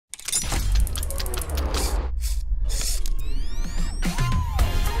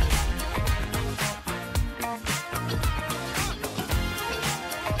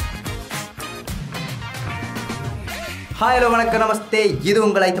Hi hello வணக்கம் நமஸ்தே. இது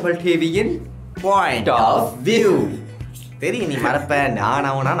உங்கள் EyeTamil டிவியின் பாயிண்ட் ஆஃப் வியூ. தெரியும் நீ மறப்ப,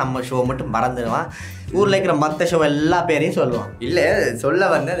 நானா நம்ம ஷோ மட்டும் மறந்துடுவான். ஊரில் இருக்கிற மற்ற ஷோ எல்லா பேரையும் சொல்லுவான். இல்லை சொல்ல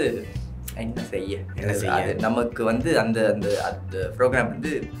வந்தது என்ன செய்ய அது நமக்கு வந்து அந்த அந்த அந்த ப்ரோக்ராம்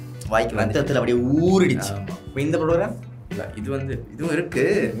வந்து வாய்க்கு வந்தத்தில் அப்படியே ஊறிடுச்சு. இந்த ப்ரோக்ராம் இல்லை இது வந்து இதுவும் இருக்கு.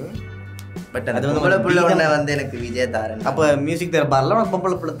 பட் அது வந்து பிள்ளை வந்து எனக்கு விஜய் தாரன். அப்போ மியூசிக் தரப்பாரில்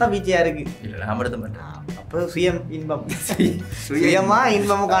பொம்பளை பிள்ளை தான் விஜயா இருக்கு. இல்லை நான் மட்டும் மாட்டேன். அப்போ சுயம் இன்பம் சுயமா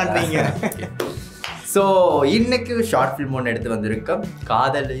இன்பமும் காண்றீங்க. ஸோ இன்னைக்கு ஷார்ட் ஃபிலிம் ஒன்று எடுத்து வந்திருக்கோம்.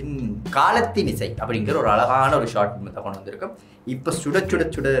 காலத்தின் இசை அப்படிங்கிற ஒரு அழகான ஒரு ஷார்ட் ஃபிலிம் தான் கொண்டு வந்திருக்கோம். இப்போ சுட சுட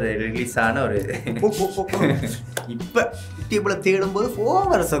சுட ரிலீஸ் ஆன ஒரு இப்போ யூடியூப்பில் தேடும்போது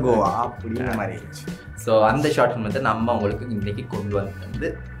 4 வருஷம் கோவா அப்படிங்கிற மாதிரி இருந்துச்சு. ஸோ அந்த ஷார்ட் ஃபிலிம் வந்து நம்ம உங்களுக்கு இன்னைக்கு கொண்டு வந்து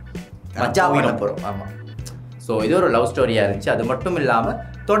மஜா பண்ண போகிறோம். ஆமாம். ஸோ இது ஒரு லவ் ஸ்டோரியாக இருந்துச்சு. அது மட்டும் இல்லாமல்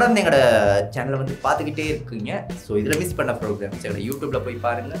தொடர்ந்து எங்களோட சேனலை வந்து பார்த்துக்கிட்டே இருக்குங்க. ஸோ இதில் மிஸ் பண்ண ப்ரோக்ராம்ஸ் எங்களோட யூடியூப்பில் போய்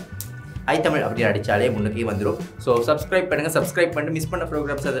பாருங்கள். EyeTamil அப்படின்னு அடித்தாலே முன்னுக்கே வந்துடும். ஸோ சப்ஸ்கிரைப் பண்ணுங்கள். சப்ஸ்கிரைப் பண்ணிட்டு மிஸ் பண்ண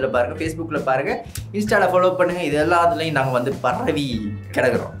ப்ரோக்ராம்ஸ் அதில் பாருங்கள். ஃபேஸ்புக்கில் பாருங்கள், இன்ஸ்டாவில் ஃபாலோ பண்ணுங்கள். இது எல்லாத்துலேயும் நாங்கள் வந்து பரவி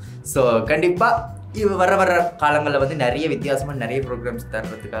கிடக்கிறோம். ஸோ கண்டிப்பாக வர காலங்களில் வந்து நிறைய வித்தியாசமாக நிறைய ப்ரோக்ராம்ஸ்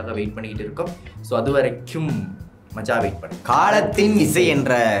தர்றதுக்காக வெயிட் பண்ணிக்கிட்டு இருக்கோம். ஸோ அது வரைக்கும் மஜா வெயிட் பண்ணு. காலத்தின் இசை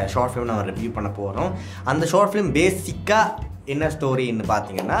என்ற ஷார்ட் ஃபிலிம் நம்ம ரிவ்யூ பண்ண போகிறோம். அந்த ஷார்ட் ஃபிலிம் பேசிக்காக என்ன ஸ்டோரின்னு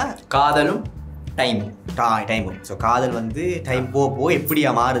பார்த்தீங்கன்னா காதலும் டைமும். ஸோ காதல் வந்து டைம் போக எப்படியா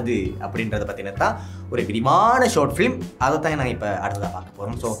மாறுது அப்படின்றத பற்றின தான் ஒரு விரிவான ஷார்ட் ஃபிலிம். அதை தான் நாங்கள் இப்போ அடுத்ததாக பார்க்க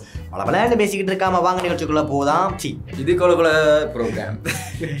போகிறோம். ஸோ பல பேசிக்கிட்டு இருக்காமல் வாங்க நிகழ்ச்சிக்குள்ளே போகலாம். இது கொல ப்ரோக்ராம்.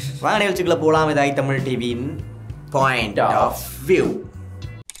 வாங்க நிகழ்ச்சிக்குள்ளே போகலாம். இது EyeTamil டிவியின் பாயிண்ட் ஆஃப் வியூ.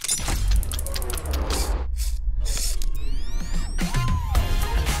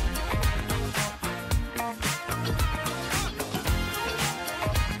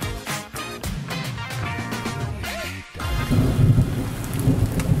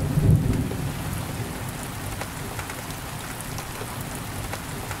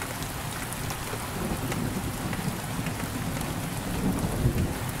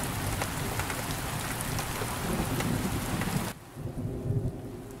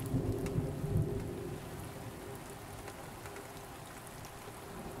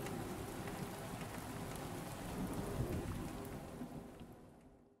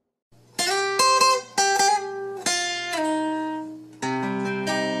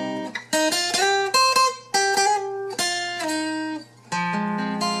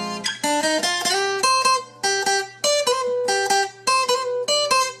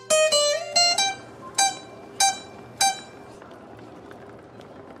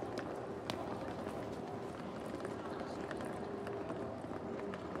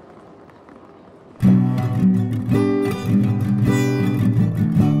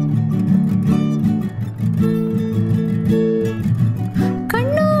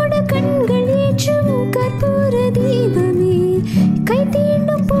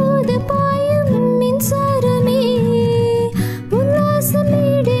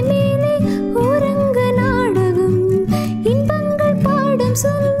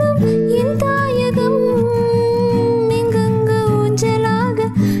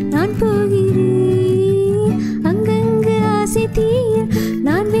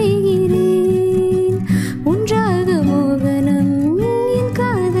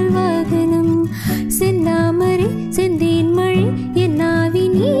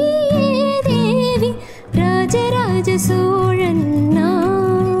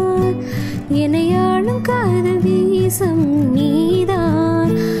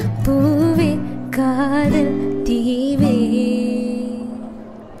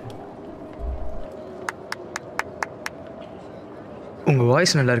 உங்கள்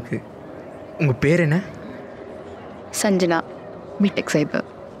வாய்ஸ் நல்லா இருக்கு. உங்கள் பேர் என்ன? சஞ்சனா, பிடெக் சைபர்.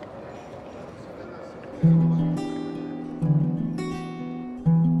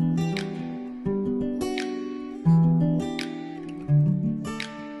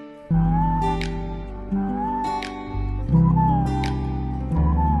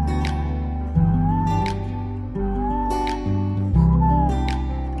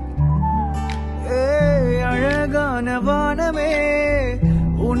 வானமே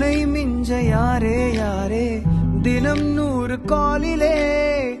உனை மிஞ்ச யாரே யாரே, தினம் 100 காலிலே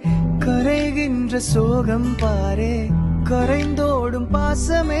கரைகின்ற சோகம் பாரே, கரைந்தோடும்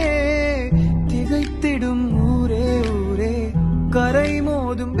பாசமே திகைத்திடும் ஊரே ஊரே, கரை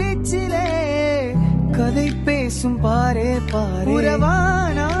மோதும் பீச்சிலே கதை பேசும் பாரே பாரே,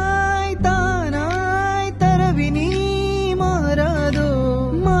 உறவானாய் தானாய் தரவினி மாறாதோ,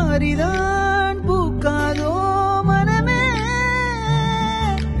 மாறிதான் பூக்காதோ மனமே,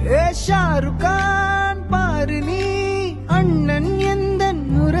 ஷாருக்கான் பாரு நீ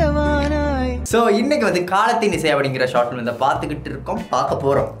ஸோ இன்னைக்கு வந்து காலத்தின் இசை அப்படிங்கிற ஷார்ட் ஃபிலிம் வந்து பார்த்துக்கிட்டு இருக்கோம், பார்க்க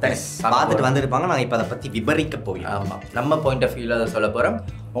போகிறோம். பார்த்துட்டு வந்திருப்பாங்க. நாங்கள் இப்போ அதை பற்றி விவரிக்க போய் ஆமாம், நம்ம பாயிண்ட் ஆஃப் வியூவில் அதை சொல்ல போகிறோம்.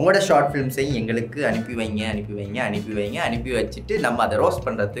 உங்களோட ஷார்ட் ஃபிலிம்ஸையும் எங்களுக்கு அனுப்பி வைங்க. அனுப்பி வச்சுட்டு நம்ம அதை ரோஸ்ட்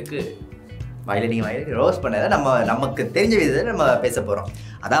பண்ணுறதுக்கு வயலுக்கு ரோஸ்ட் பண்ணதை நமக்கு தெரிஞ்ச விதத்தில் நம்ம பேச போகிறோம்.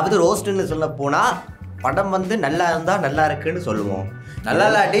 அதாவது ரோஸ்ட்டுன்னு சொல்ல போனால் படம் வந்து நல்லா இருந்தால் நல்லா இருக்குன்னு சொல்லுவோம், நல்லா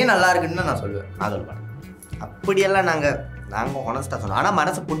இல்லாட்டியும் நல்லா இருக்குன்னு தான் நான் சொல்லுவேன். நான் சொல்ல மாட்டேன். அப்படியெல்லாம் நாங்கள் ஹானஸ்ட்டாக சொல்லுவோம். ஆனால்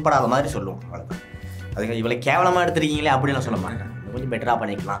மனசு புண்படாத மாதிரி சொல்லுவோம். அவ்வளோதான். அதுக்கு இவ்வளோ கேவலமாக எடுத்துருக்கீங்களே அப்படிலாம் சொல்ல மாட்டேன். இன்னும் கொஞ்சம் பெட்டராக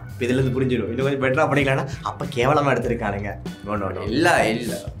பண்ணிக்கலாம், இப்போ இதுலேருந்து புரிஞ்சிடும். இன்னும் கொஞ்சம் பெட்டராக பண்ணிக்கலாம்னா அப்போ கேவலமாக எடுத்துருக்கானுங்க. இல்லை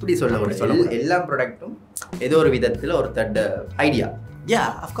அப்படி சொல்ல எல்லா ப்ராடக்ட்டும் ஏதோ ஒரு விதத்தில் ஒரு ஐடியா.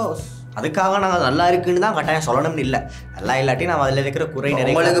 அஃப்கோர்ஸ் அதுக்காக நாங்கள் நல்லா இருக்குன்னு தான் கட்டாயம் சொல்லணும்னு இல்லை. நல்லா இல்லாட்டி நான் அதில் இருக்கிற குறை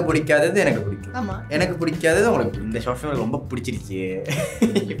நிறைய. உங்களுக்கு பிடிக்காதது எனக்கு பிடிக்கும். ஆமாம், எனக்கு பிடிக்காதது உங்களுக்கு. இந்த ஷார்ட் ஃபிலிம் ரொம்ப பிடிச்சிருச்சு.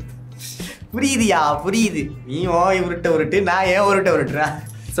 புரியுது. நீ உருட்டு நான் ஏன் உருட்டுறேன்.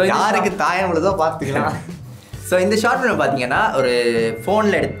 ஸோ யாருக்கு தாயம் உள்ளதோ பார்த்துக்கலாம். ஸோ இந்த ஷார்ட் ஃபிலிம் பார்த்தீங்கன்னா ஒரு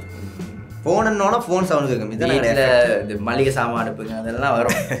ஃபோனில் ஃபோனுன்னோன்னா ஃபோன் சவுண்ட் இருக்கும். இதில் இது மளிகை சாமான் அனுப்புங்க அதெல்லாம்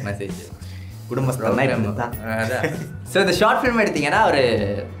வரும் மெசேஜ் குடும்பஸ்தான். ஸோ இந்த ஷார்ட் ஃபிலிம் எடுத்தீங்கன்னா ஒரு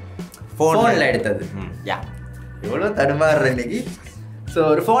ஃபோனில் எடுத்தது. எவ்வளோ தடுமாறுற இன்னைக்கு. ஸோ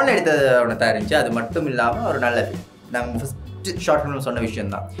ஒரு ஃபோனில் எடுத்தது ஒன்று தான் இருந்துச்சு. அது மட்டும் இல்லாமல் ஒரு நல்லது. நாங்கள் ஃபஸ்ட்டு ஷார்ட் ஃபிலிம் சொன்ன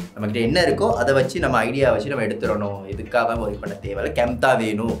விஷயம் தான், நம்மக்கிட்ட என்ன இருக்கோ அதை வச்சு நம்ம ஐடியா வச்சு நம்ம எடுத்துடணும். இதுக்காக ஒர்க் பண்ண தேவையில்லை. தான்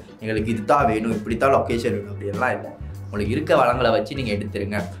வேணும், எங்களுக்கு இது தான் வேணும், இப்படி தான் லொக்கேஷன் வேணும் அப்படியெல்லாம் இல்லை. உங்களுக்கு இருக்க வளங்களை வச்சு நீங்கள்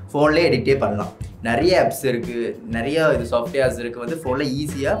எடுத்துருங்க. ஃபோன்லேயே எடிட்டே பண்ணலாம். நிறைய ஆப்ஸ் இருக்குது, நிறைய இது சாஃப்ட்வேர்ஸ் இருக்குது. வந்து ஃபோனில்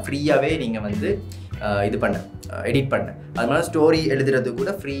ஈஸியாக ஃப்ரீயாகவே நீங்கள் வந்து இது எடிட் பண்ண. அது மாதிரி ஸ்டோரி எழுதுறது கூட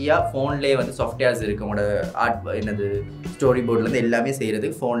ஃப்ரீயாக ஃபோன்லேயே வந்து சாஃப்ட்வேர்ஸ் இருக்குது. உங்களோட ஸ்டோரி போர்ட்லேருந்து எல்லாமே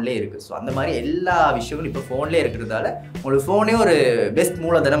செய்கிறதுக்கு ஃபோன்லேயே இருக்குது. ஸோ அந்த மாதிரி எல்லா விஷயங்களும் இப்போ ஃபோன்லேயே இருக்கிறதால உங்களுக்கு ஃபோனே ஒரு பெஸ்ட்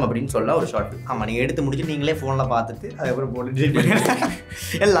மூலதனம் அப்படின்னு சொல்லலாம் ஒரு ஷார்ட் ஃபிலிம். ஆமாம், நீங்கள் எடுத்து முடிச்சு நீங்களே ஃபோனில் பார்த்துட்டு அதுக்கப்புறம் ஃபோன் டிலீட் பண்ணி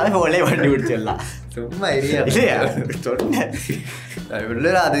எல்லாமே ஃபோன்லேயே வண்டி பிடிச்சிடலாம். சும்மா இல்லையா சொன்னேன்,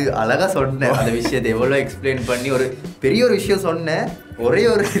 அது அழகாக சொன்னேன். அந்த விஷயத்தை எவ்வளோ எக்ஸ்பிளைன் பண்ணி ஒரு பெரிய ஒரு விஷயம் சொன்னேன் ஒரே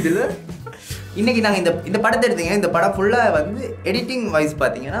ஒரு இதில். இன்றைக்கி நாங்கள் இந்த படத்தை எடுத்தீங்கன்னா இந்த படம் ஃபுல்லாக வந்து எடிட்டிங் வைஸ்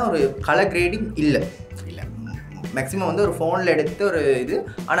பார்த்தீங்கன்னா ஒரு கலர் கிரேடிங் இல்லை மேக்ஸிமம் வந்து ஒரு ஃபோனில் எடுத்து ஒரு இது.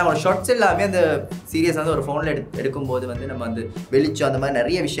 ஆனால் ஒரு ஷார்ட்ஸ் எல்லாமே அந்த சீரியஸ் வந்து ஒரு ஃபோனில் எடுக்கும்போது வந்து நம்ம வந்து வெளிச்சம் அந்த மாதிரி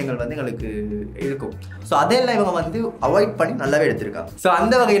நிறைய விஷயங்கள் வந்து எங்களுக்கு இருக்கும். ஸோ அதெல்லாம் இவங்க வந்து அவாய்ட் பண்ணி நல்லாவே எடுத்திருக்காங்க. ஸோ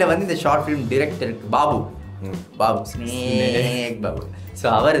அந்த வகையில் வந்து இந்த short film டிரெக்டருக்கு Babu snake Babu. So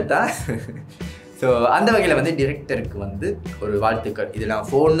அவர் தான். ஸோ அந்த வகையில் வந்து டிரெக்டருக்கு வந்து ஒரு வாழ்த்துக்கள். இது நான்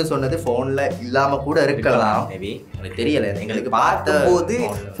ஃபோன்னு சொன்னது ஃபோனில் இல்லாமல் கூட இருக்கலாம், மேபி எனக்கு தெரியலை. எங்களுக்கு பார்க்கும்போது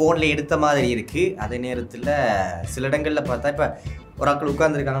ஃபோனில் எடுத்த மாதிரி இருக்குது. அதே நேரத்தில் சில இடங்களில் பார்த்தா இப்போ ஒரு ஆட்கள்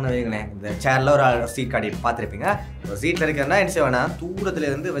உட்காந்துருக்காங்கன்னு வைங்களேன், இந்த சேரில் ஒரு சீட் காட்டி பார்த்துருப்பீங்க. ஒரு சீட்டில் இருக்கிறனா என்ன செய்வேன்னா தூரத்தில்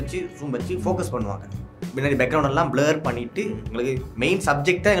இருந்து வச்சு ஜூம் வச்சு ஃபோக்கஸ் பண்ணுவாங்க. பின்னாடி பேக்ரவுண்டெல்லாம் பிளர் பண்ணிவிட்டு எங்களுக்கு மெயின்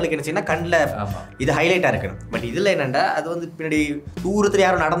சப்ஜெக்டாக எங்களுக்கு என்ன செய்யணும் கண்ணில் இது ஹைலைட்டாக இருக்கணும். பட் இதில் என்னென்னா அது வந்து பின்னாடி தூரத்தில்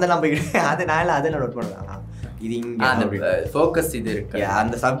யாரும் நடந்தெல்லாம் போய்கிட்டு அதனால அதெல்லாம் நோட் பண்ணுவாங்க. இது இங்கே அந்த ஃபோக்கஸ் இது இருக்கு.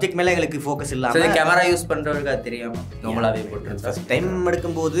 அந்த சப்ஜெக்ட் மேலே எங்களுக்கு ஃபோக்கஸ் இல்லாமல் கேமரா யூஸ் பண்ணுறவருக்கு அது தெரியாமல் நம்மளாவே போட்டு ஃபஸ்ட் டைம்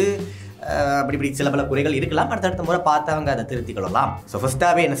எடுக்கும்போது அப்படி இப்படி சில பல குறைகள் இருக்கலாம். அடுத்தடுத்த முறை பார்த்தவங்க அதை திருத்திக் கொள்ளலாம். ஸோ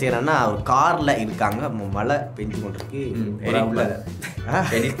ஃபர்ஸ்ட்டாகவே என்ன செய்யறாங்கன்னா ஒரு காரில் இருக்காங்க, மழை பெஞ்சு கொண்டிருக்கு.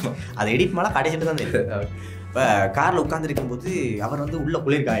 அது எடிட் மழை கடைசிட்டு தான் தெரியும். இப்போ காரில் உட்காந்துருக்கும் போது அவர் வந்து உள்ள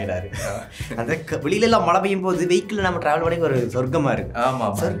குளிர் காயிடாரு. அந்த வெளியிலலாம் மழை பெய்யும் போது வெஹிக்கிளில் நம்ம ட்ராவல் பண்ணி ஒரு சொர்க்கமாக இருக்கு.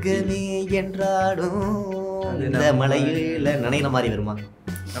 ஆமாம், சொர்க்கமே என்றாலும் இந்த மலையில நினைக்கிற மாதிரி வருமா?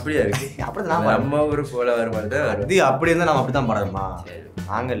 அப்படியா இருக்கு. அப்படிதான் நம்ம ஊர் போல வருமா? இது அப்படி இருந்தால் நம்ம அப்படி தான் பாடணுமா?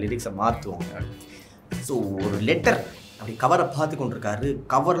 நாங்கள் லிரிக்ஸை மாற்றுவோம். ஸோ ஒரு லெட்டர் அப்படி கவரை பார்த்து கொண்டிருக்காரு.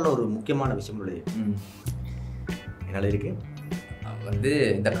 கவரில் ஒரு முக்கியமான விஷயம் உள்ளது. என்னால் இருக்கு வந்து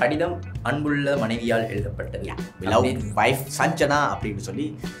இந்த கடிதம் அன்புள்ள மனைவியால் எழுதப்பட்டது, லவ் வைஃப் சஞ்சனா அப்படின்னு சொல்லி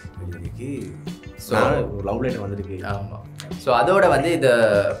எழுதிருக்கு. ஸோ லவ் லெட்டர் வந்துருக்கு. ஆமாம். ஸோ அதோட வந்து இந்த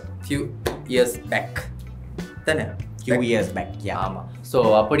ஃபியூ இயர்ஸ் பேக் தானே, ஃபியூ இயர்ஸ் பேக். ஆமாம். ஸோ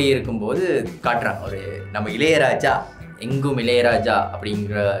அப்படி இருக்கும்போது காட்டுறாங்க ஒரு நம்ம இளையராஜா, எங்கும் இளையராஜா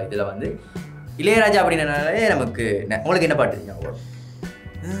அப்படிங்கிற இதில் வந்து இளையராஜா அப்படின்னாலே நமக்கு உங்களுக்கு என்ன பாட்டு ஞாபகம்?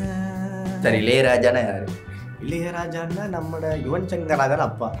 சரி, இளையராஜானா யாரு? இளையராஜான்னா நம்மளோட யுவன் சங்கர் ராஜான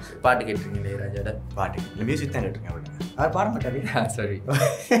அப்பா. பாட்டு கேட்டிருக்கீங்க இளையராஜாட? பாட்டு இல்லை, மியூசிக் தான் கேட்டிருக்கேன். அவர் பாட மாட்டாரு. சரி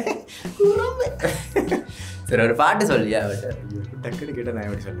சரி, ஒரு பாட்டு சொல்லியா அவர்கிட்ட? டக்குன்னு கேட்ட நான்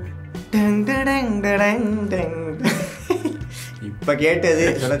எப்படி சொல்லுவேன்? இப்போ கேட்டது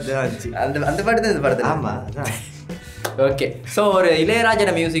அந்த பாட்டு தான் இந்த படத்தில். ஆமாம், அதான். ஓகே. ஸோ ஒரு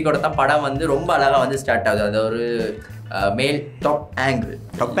இளையராஜா மியூசிக்கோட தான் படம் வந்து ரொம்ப அழகாக வந்து ஸ்டார்ட் ஆகுது. அது ஒரு மேல் டாப்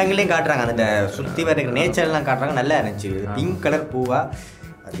ஆங்கிள்லையும் காட்டுறாங்க. அந்த சுற்றி வர நேச்சர்லாம் காட்டுறாங்க. நல்லா இருந்துச்சு. பிங்க் கலர் பூவா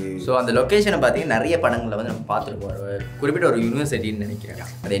ஸோ அந்த லொக்கேஷனை பார்த்தீங்கன்னா நிறைய படங்களில் வந்து நம்ம பார்த்துருப்போம். குறிப்பிட்ட ஒரு யூனிவர்சிட்டின்னு நினைக்கிறேன்,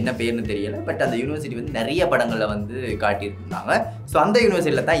 அது என்ன பேர்னு தெரியலை. பட் அந்த யூனிவர்சிட்டி வந்து நிறைய படங்களில் வந்து காட்டியிருந்தாங்க. ஸோ அந்த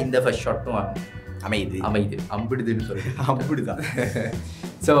யூனிவர்சிட்டியில் தான் இந்த ஃபர்ஸ்ட் ஷாட்டும் அம்பிடுதுன்னு சொல்லிட்டு அப்படிதான்.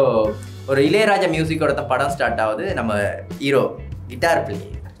 ஸோ ஒரு இளையராஜா மியூசிக்கோட தான் படம் ஸ்டார்ட் ஆகுது. நம்ம ஹீரோ கிட்டார் பிளே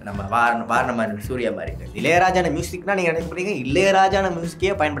நம்ம வாரணமான் சூர்யா மாதிரி. இளையராஜான மியூசிக்னா நீங்கள் நினைக்கிறீங்க இளையராஜான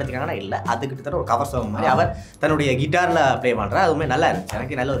மியூசிக்கே பயன்படுத்திக்காங்கன்னா இல்லை, அது கிட்டத்தட்ட ஒரு கவர் சாங் மாதிரி அவர் தன்னுடைய கிட்டாரில் ப்ளே பண்ணுறாரு. அதுவுமே நல்லா இருந்துச்சு,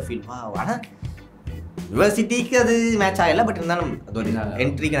 எனக்கு நல்ல ஒரு ஃபீல். ஆனால் யுனிவர்சிட்டிக்கு அது மேட்ச் ஆகலை, பட் இருந்தாலும் அது ஒரு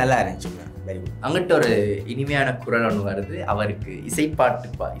என்ட்ரிக்கு நல்லா இருந்துச்சு. அங்கிட்ட ஒரு இனிமையான குரல் ஒன்று வருது. அவருக்கு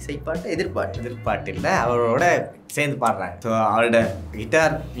இசைப்பாட்டு எதிர்பாட்டு இல்லை, அவரோட சேர்ந்து பாடுறாங்க. ஸோ அவரோட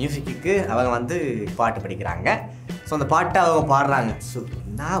கிட்டார் மியூசிக்கு அவங்க வந்து பாட்டு படிக்கிறாங்க. ஸோ அந்த பாட்டை அவங்க பாடுறாங்க. ஸோ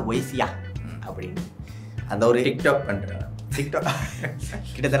நான் ஒய்சியா அப்படின்னு அந்த ஒரு டிக்டாக் பண்ணுறாங்க.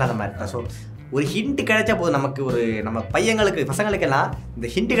 கிட்டத்தட்ட அந்த மாதிரி தான். ஸோ ஒரு ஹிண்ட் கிடைச்சா போதும் நமக்கு, ஒரு நம்ம பசங்களுக்கெல்லாம் இந்த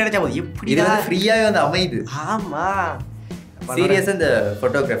ஹிண்ட் கிடைச்சா போதும். எப்படி ஃப்ரீயாகவே வந்து அமையுது. ஆமாம், சீரியஸாக இந்த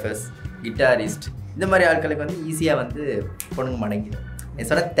ஃபோட்டோகிராஃபர்ஸ், கிட்டாரிஸ்ட் இந்த மாதிரி ஆட்களுக்கு வந்து ஈஸியாக வந்து பொண்ணுங்க மடங்கிடும். நீ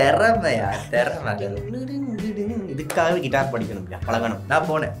சொன்ன திறமை இதுக்காகவே கிட்டார் படிக்கணும், பழகணும். நான்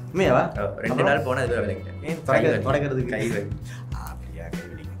போனேன், 2 நாள் போனேன். அது தொடக்கிறதுக்கு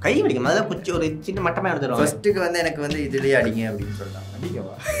கை வலிக்கும். அதில் குச்சி ஒரு சின்ன மட்டமாக எடுத்துரும். ஃபர்ஸ்ட்டுக்கு வந்து எனக்கு வந்து இதுலேயே அடிங்க அப்படின்னு சொன்னாங்க.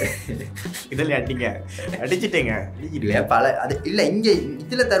 அடிக்கவா? இதில் அடிங்க, அடிச்சுட்டேங்க இல்லையா? அது இல்லை, இங்கே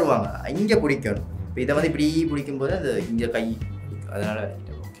இதில் தருவாங்க, இங்கே பிடிக்கணும். இப்போ இதை வந்து இப்படி பிடிக்கும்போது அது இங்கே கை, அதனால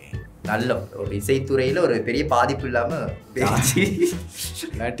ஓகே. நல்ல ஒரு இசைத்துறையில் ஒரு பெரிய பாதிப்பு இல்லாமல் பேசி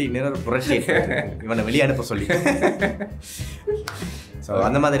நாட்டி நேரம் புரட்சி இவனை வெளியே அனுப்ப சொல்லி. ஸோ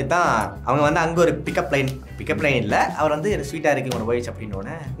அந்த மாதிரி தான் அவங்க வந்து அங்கே ஒரு பிக்கப் லைன் இல்லை. அவர் வந்து ஸ்வீட்டாக இருக்கு உங்களோட வாய்ஸ்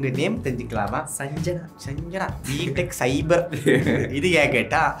அப்படின்னோடனே உங்கள் நேம் தெரிஞ்சுக்கலாமா? சஞ்சனா பிடெக் சைபர். இது ஏன்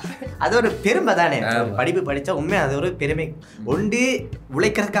கேட்டால் அது ஒரு பெருமை தானே. படிப்பு படித்தா உண்மையாக அது ஒரு பெருமை. ஒன்று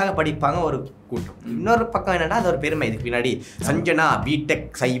உழைக்கிறதுக்காக படிப்பாங்க ஒரு கூட்டம், இன்னொரு பக்கம் என்னன்னா அது ஒரு பெருமை. இதுக்கு பின்னாடி சஞ்சனா பிடெக்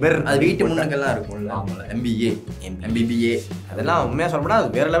சைபர், அது வீட்டு முன்னங்கள்லாம் இருக்கும்ல, MBA MBBA அதெல்லாம் உண்மையாக சொல்லணும்னா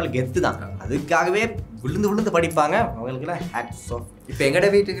அது வேற லெவல் கெத்து தான். அதுக்காகவே விழுந்து படிப்பாங்க அவங்களுக்குலாம் ஹேட்ஸ் ஆஃப். இப்போ எங்கட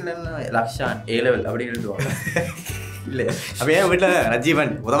வீட்டுக்குலாம் லக்ஷான் A-level அப்படி எழுதுவாங்க. இல்லை அப்படியே வீட்டில்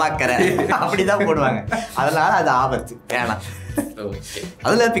ரஜீவன் உதவாக்கற அப்படிதான் போடுவாங்க. அதனால அது ஆபத்து வேணாம்.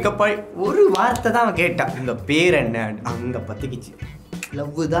 அதில் பிக்கப் ஆகி ஒரு வார்த்தை தான் அவன் கேட்டான், இந்த பேர் என்ன? அங்கே பற்றிக்கிச்சு.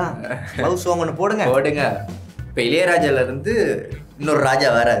 லவ் தான், லவ் சாங் ஒன்று போடுங்க. இப்போ இளையராஜாலேருந்து இன்னொரு ராஜா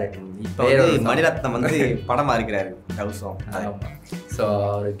வராரு. இப்போ மணிரத்னம் வந்து படமாக இருக்கிறாரு லவ் சாங். ஸோ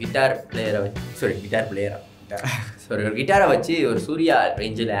ஒரு கிட்டார் கிட்டாரை வச்சு ஒரு சூர்யா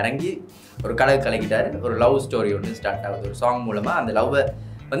ரேஞ்சில் இறங்கி ஒரு கலக்கிட்டார். ஒரு லவ் ஸ்டோரி ஒன்று ஸ்டார்ட் ஆகுது ஒரு சாங் மூலமாக. அந்த லவ்வை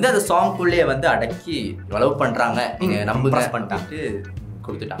வந்து அந்த சாங்குள்ளேயே வந்து அடக்கி லவ் பண்ணுறாங்க, நீங்கள் நம்புங்க பண்ணிட்டு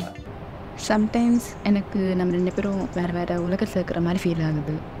கொடுத்துட்டாங்க. சம்டைம்ஸ் எனக்கு நம்ம 2 பேரும் வேறு உலகத்தில் இருக்கிற மாதிரி ஃபீல்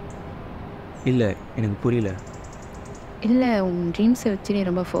ஆகுது. இல்லை, எனக்கு புரியல. இல்லை, உன் ட்ரீம்ஸை வச்சு நீ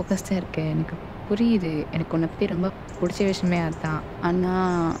ரொம்ப ஃபோக்கஸ்டாக இருக்க, எனக்கு புரியுது. எனக்கு உன்னை பற்றி ரொம்ப பிடிச்ச விஷயமே அதுதான்.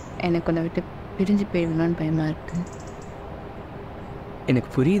 ஆனால் எனக்கு உன்னை விட்டு பிரிஞ்சு போயிடணும்னு பயமாக இருக்குது. எனக்கு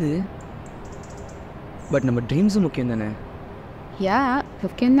புரியுது, பட் நம்ம ட்ரீம்ஸும் முக்கியம் தானே. யா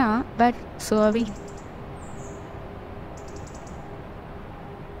முக்கியம்தான், பட் சோவி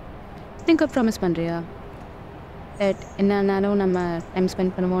நீங்கள் ப்ராமிஸ் பண்ணுறியா தட் என்னன்னாலும் நம்ம டைம்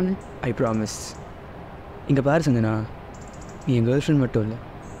ஸ்பெண்ட் பண்ணுவோன்னு? I promise. இங்கே பாரு சந்தனா, நீ என் கேர்ள் ஃப்ரெண்ட் மட்டும் இல்லை,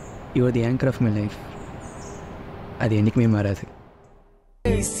 you are the anchor of my life. அது என்றைக்குமே மாறாது.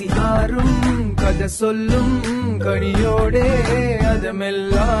 கதை சொல்லும் கனியோடே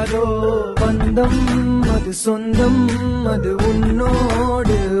அதமெல்லாதோ பந்தம், அது சொந்தம், அது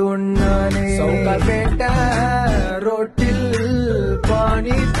உன்னோடு ஒன்னானே. சௌகார்பேட்ட ரோட்டில்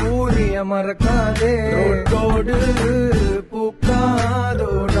பானி பூரிய மறக்காதே, ரோட்டோடு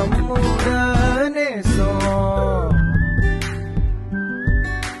பூக்காதோ நம்மோட நேசம்.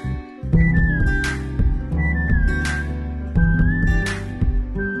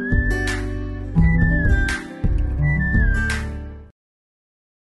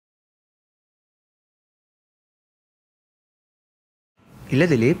 இல்லை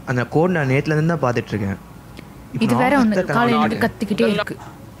திலீப், அந்த கோட் நான் நேற்றுலேருந்து தான் பார்த்துட்ருக்கேன். இது வேற ஒன்று காலையில் கற்றுக்கிட்டே இருக்கு.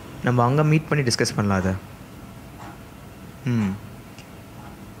 நம்ம அங்கே மீட் பண்ணி டிஸ்கஸ் பண்ணலாம் அதை.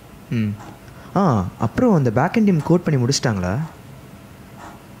 அப்புறம் அந்த பேக் அண்ட் டீம் கோட் பண்ணி முடிச்சிட்டாங்களா?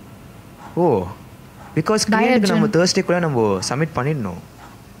 ஓ, பிகாஸ் கிளையண்ட்டுக்கு நம்ம தேர்ஸ்டேக்குள்ளே நம்ம சப்மிட் பண்ணிடணும்.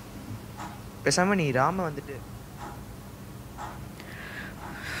 பேசாமல் நீ ராம வந்துட்டு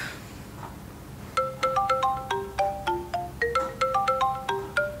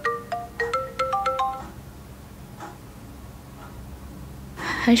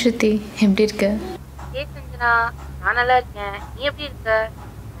ஹாய் ஸ்ருதி, எப்படி இருக்க? சஞ்சனா, நான் நல்லா இருக்கேன். நீ எப்படி இருக்க?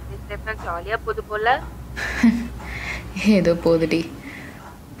 லைஃப்லாம் ஜாலியாக போகுது போல. ஏதோ போகுதுடி.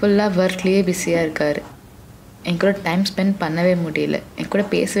 ஃபுல்லாக ஒர்க்லேயே பிஸியாக இருக்கார். என் கூட டைம் ஸ்பெண்ட் பண்ணவே முடியல. என் கூட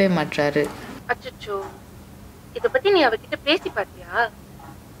பேசவே மாட்டாரு. அச்சோ, இதை பற்றி நீ அவர்கிட்ட பேசி பார்த்தியா?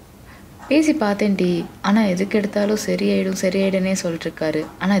 பேசி பார்த்தேன்டி. ஆனால் எதுக்கு எடுத்தாலும் சரியாயிடுனே சொல்லிட்டுருக்காரு.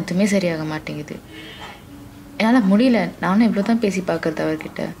 ஆனால் எதுவுமே சரியாக மாட்டேங்குது. என்னால் முடியல. நானும் எவ்வளோ தான் பேசி பார்க்குறது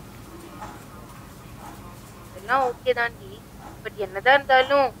அவர்கிட்ட. அதெல்லாம் ஓகே தான்டி. பட் என்னதான்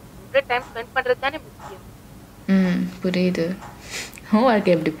இருந்தாலும் உங்களோட டைம் ஸ்பெண்ட் பண்ணுறது தானே முக்கியம். புரியுது. உன்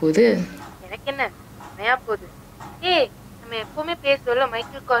வாழ்க்கை எப்படி போகுது? எனக்கு என்ன செமையா போகுது. ஏய், நம்ம எப்பவுமே பேசுவோம்ல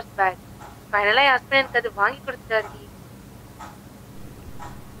மைக்கேல் கார்ஸ் பேக். ஃபைனலாக என் ஹஸ்பண்ட் எனக்கு அது வாங்கி கொடுத்துட்டாருடி.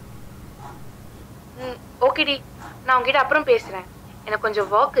 ஓகேடி, நான் உங்ககிட்ட அப்புறம் பேசுகிறேன். எனக்கு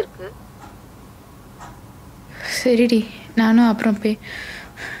கொஞ்சம் ஒர்க் இருக்கு. சரிடி, நானும் அப்புறம்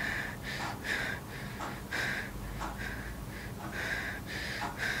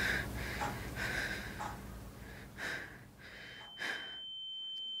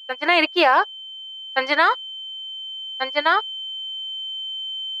சஞ்சனா இருக்கியா? சஞ்சனா சஞ்சனா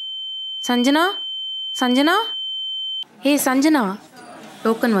சஞ்சனா சஞ்சனா ஏய் சஞ்சனா,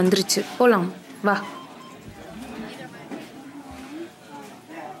 டோக்கன் வந்துருச்சு, போலாம் வா.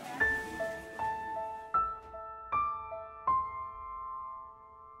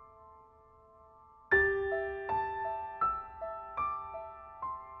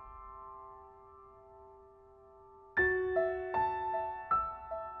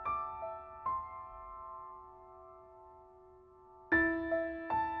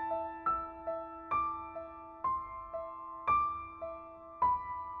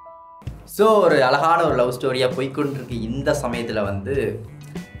 ஸோ ஒரு அழகான ஒரு லவ் ஸ்டோரியாக போய்கொண்டிருக்கு. இந்த சமயத்தில் வந்து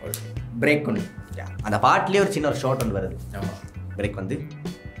பிரேக் ஒன்று, அந்த பாட்டிலே ஒரு சின்ன ஒரு ஷார்ட் ஒன்று வருது. ஆமாம், பிரேக் வந்து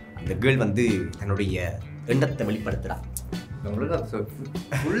அந்த கேர்ள் வந்து தன்னுடைய எண்ணத்தை வெளிப்படுத்துகிறா. உங்களுக்கு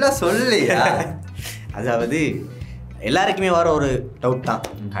ஃபுல்லாக சொல்லையா? அதாவது எல்லாருக்குமே வர ஒரு டவுட் தான்,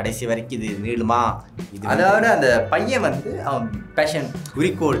 கடைசி வரைக்கும் இது நீளுமா? இது அதாவது அந்த பையன் வந்து அவன் பேஷன்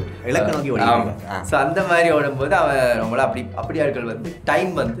குறிக்கோள் இலக்க நோக்கி ஓடிடுவான். ஸோ அந்த மாதிரி ஓடும்போது அவன் நம்மள அப்படி ஆட்கள் வந்து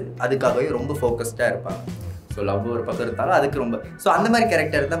டைம் வந்து அதுக்காகவே ரொம்ப ஃபோக்கஸ்டாக இருப்பாங்க. ஸோ லவ் ஒரு பக்கம் இருந்தாலும் அதுக்கு ரொம்ப, ஸோ அந்த மாதிரி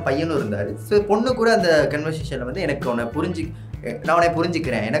கேரக்டர் தான் பையனும் இருந்தார். ஸோ பொண்ணு கூட அந்த கன்வர்சேஷனில் வந்து எனக்கு நான் உன்னை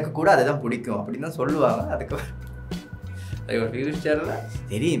புரிஞ்சுக்கிறேன், எனக்கு கூட அதுதான் பிடிக்கும் அப்படின்னு தான் சொல்லுவாங்க. அதுக்கு ஃபியூச்சரில்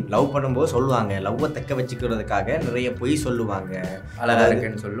தெரியும், லவ் பண்ணும்போது சொல்லுவாங்க, லவ்வை தக்க வச்சுக்கிறதுக்காக நிறைய பொய் சொல்லுவாங்க. அழகா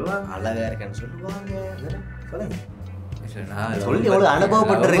இருக்குன்னு சொல்லுவாங்க, அழகா இருக்குன்னு சொல்லுவாங்க. சொல்லுங்க, சொல்லி எவ்வளோ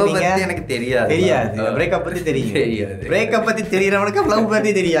அனுபவப்பட்டிருக்கீங்க? எனக்கு தெரியாது. பிரேக்கப் பற்றி தெரியாது. பிரேக்கப் பற்றி தெரியறவனுக்கு லவ்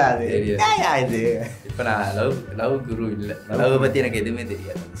பற்றி தெரியாது. இது இப்போ நான் லவ் குரு இல்லை. லவ் பற்றி எனக்கு எதுவுமே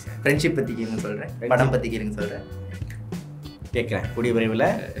தெரியாது. ஃப்ரெண்ட்ஷிப் பற்றி கேளுங்க சொல்கிறேன், படம் பற்றி கேளுங்க சொல்கிறேன், கேட்குறேன். கூடிய விரைவில்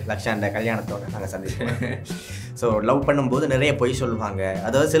லக்ஷாண்ட கல்யாணத்தோட நாங்கள் சந்திப்போம். ஸோ லவ் பண்ணும்போது நிறைய பொய் சொல்லுவாங்க.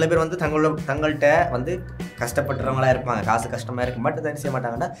 அதாவது சில பேர் வந்து தங்கள்கிட்ட வந்து கஷ்டப்படுறவங்களா இருப்பாங்க, காசு கஷ்டமாக இருக்கும், பட் அதை செய்ய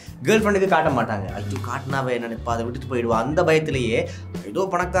மாட்டாங்கன்னா கேர்ள் ஃப்ரெண்டுக்கு காட்ட மாட்டாங்க. ஐயோ காட்டினாவே நினைப்பா, அதை விட்டுட்டு போயிடுவா. அந்த பயத்திலேயே ஏதோ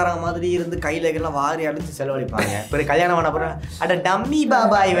பணக்காரங்க மாதிரி இருந்து கையிலெல்லாம் வாரி அடித்து செலவழிப்பாங்க. இப்போ கல்யாணம் ஆன அப்புறம் அட டம்மி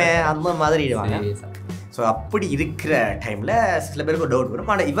பாபா இவன் அந்த மாதிரி இடுவாங்க. ஸோ அப்படி இருக்கிற டைமில் சில பேருக்கு ஒரு டவுட்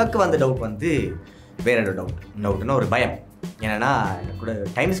வரும். ஆனால் இவக்கு வந்து டவுட் வந்து வேற ஒரு டவுட்னா ஒரு பயம். ஏன்னா எனக்கு கூட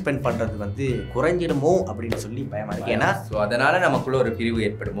டைம் ஸ்பெண்ட் பண்ணுறது வந்து குறைஞ்சிடுமோ அப்படின்னு சொல்லி பயமாக இருக்கு. ஏன்னா ஸோ அதனால் நமக்குள்ள ஒரு பிரிவு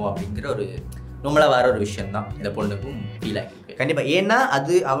ஏற்படுமோ அப்படிங்கிற ஒரு நம்மளாக வர ஒரு விஷயம் தான் இந்த பொண்ணுக்கும் ஃபீல் ஆகிருக்கு. கண்டிப்பாக. ஏன்னா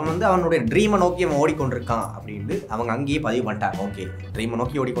அது அவன் வந்து அவனுடைய ட்ரீமை நோக்கி அவன் ஓடிக்கொண்டிருக்கான் அப்படின்னு அவங்க அங்கேயே பதிவு பண்ணிட்டாங்க. ஓகே, ட்ரீமை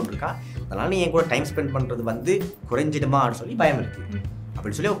நோக்கி ஓடிக்கொண்டிருக்கான், அதனால் நீ என் கூட டைம் ஸ்பெண்ட் பண்ணுறது வந்து குறைஞ்சிடுமா அப்படின்னு சொல்லி பயம் இருக்குது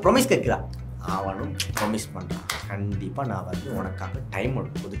அப்படின்னு சொல்லி அவன் ப்ரொமிஸ் கேட்குறான். அவனும் ப்ரொமிஸ் பண்ணுறான், கண்டிப்பாக நான் வந்து உனக்காக டைம்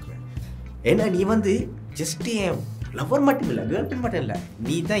ஒதுக்குவேன். ஏன்னா நீ வந்து ஜஸ்ட் என் லவர் மட்டும் இல்லை, கேர்ள் ஃப்ரெண்ட் மட்டும் இல்லை,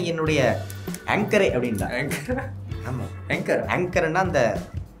 நீ தான் என்னுடைய ஆங்கரே அப்படின்டா. ஆமாம், ஆங்கர்னா அந்த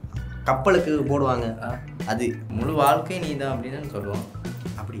கப்பலுக்கு போடுவாங்க, அது முழு வாழ்க்கை நீ தான் அப்படின்னு சொல்லுவோம்.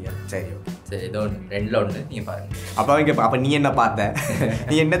 அப்படியா? சரி, ஓகே, சரி, ஏதோ ஒன்று ரெண்டில் ஒன்று நீங்கள் பாருங்கள். அப்போ நீ என்ன பார்த்த?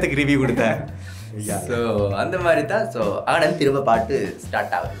 நீ என்னத்துக்கு ரிவ்யூ கொடுத்த? ஸோ அந்த மாதிரி தான். ஸோ அங்கே திரும்ப பாட்டு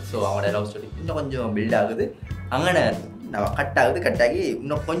ஸ்டார்ட் ஆகுது. ஸோ அவனோட லவ் ஸ்டோரி இன்னும் கொஞ்சம் பில்ட் ஆகுது. அங்கே கட் ஆகி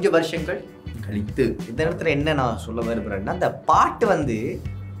இன்னும் கொஞ்சம் வருஷங்கள் கழித்து இந்த இடத்துல என்ன நான் சொல்ல விரும்புகிறேன்னா, அந்த பாட்டு வந்து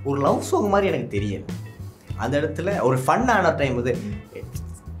ஒரு லவ் சாங் மாதிரி எனக்கு தெரியல. அந்த இடத்துல ஒரு ஃபன்னான டைம் இது,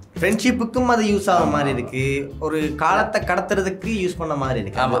 ஃப்ரெண்ட்ஷிப்புக்கும் அது யூஸ் ஆகிற மாதிரி இருக்கு, ஒரு காலத்தை கடத்துறதுக்கு யூஸ் பண்ண மாதிரி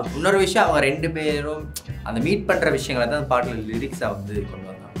இருக்கு. ஆமாம், இன்னொரு விஷயம் அவங்க ரெண்டு பேரும் அந்த மீட் பண்ணுற விஷயங்களை தான் பாட்டில் லிரிக்ஸாக வந்து கொண்டு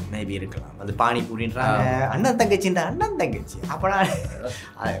வந்தாங்க. மேபி இருக்கலாம். அது பானிபூரின்றாங்க, அண்ணன் தங்கச்சின்ற அண்ணன் தங்கச்சி, அப்போனா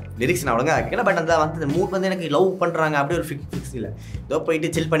லிரிக்ஸ் நான் ஒழுங்காக கேட்கல. பட் அந்த வந்து மூட் வந்து எனக்கு லவ் பண்ணுறாங்க அப்படி ஒரு ஃபிக்ஸ் இல்லை. ஏதோ போயிட்டு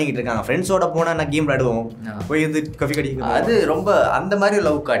சில் பண்ணிக்கிட்டு இருக்காங்க, ஃப்ரெண்ட்ஸோட போனால் நான் கேம் விளையாடுவோம், போய் இது கஃபி கடிக்க, அது ரொம்ப அந்த மாதிரி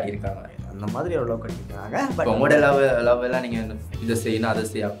லவ் காட்டியிருக்காங்க. அந்த மாதிரி ஒரு லவ் கட்டிக்கிறாங்க. இப்போ உங்களோட லவ் எல்லாம் நீங்கள் இதை செய்யணும் அதை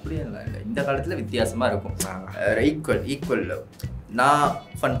செய்ய அப்படியெல்லாம் இல்லை. இந்த காலத்தில் வித்தியாசமாக இருக்கும். Equal love. நான்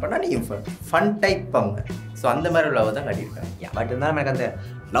ஃபன் பண்ணால் நீங்கள் ஃபன் டைப் பாங்க. ஸோ அந்த மாதிரி லவ் தான் கட்டியிருக்காங்க. பட் இருந்தாலும் எனக்கு அந்த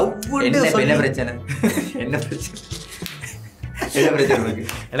லவ் என்ன பிரச்சனை என்ன பிரச்சனை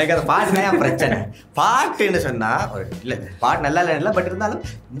எனக்கு அந்த பாட்டு தான் பிரச்சனை. பாட்டுன்னு சொன்னால் ஒரு இல்லை பாட்டு நல்லா இல்லை, பட் இருந்தாலும்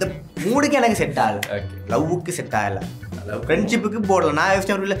இந்த மூடுக்கு எனக்கு செட் ஆகலை, லவ்வுக்கு செட் ஆகலை. ஃப்ரெண்ட்ஷிப்புக்கு போடலாம். நான்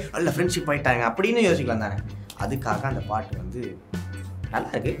யோசிச்சேன் இல்லை நல்ல ஃப்ரெண்ட்ஷிப் ஆகிட்டாங்க அப்படின்னு யோசிக்கலாம் தானே. அதுக்காக அந்த பாட்டு வந்து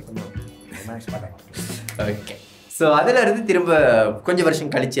நல்லா இருக்கு, கொஞ்சம் ஓகே. ஸோ அதில் இருந்து திரும்ப கொஞ்சம்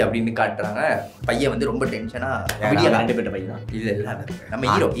வருஷம் கழிச்சு அப்படின்னு காட்டுறாங்க. பையன் வந்து ரொம்ப டென்ஷனாக 2 பேர் பையன் தான். இல்லை இல்லை நம்ம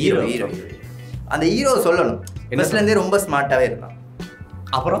ஹீரோ அந்த ஹீரோ சொல்லணும் ஃபர்ஸ்ட்லேருந்தே ரொம்ப ஸ்மார்ட்டாகவே இருந்தான்.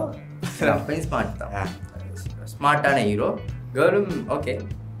 அப்புறம் அப்பயும் ஸ்மார்ட் தான், ஸ்மார்ட்டான ஹீரோ. கேர்ளும் ஓகே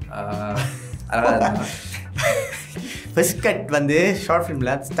அழகாக இருந்தாங்க. ஃபர்ஸ்ட் கட் வந்து ஷார்ட்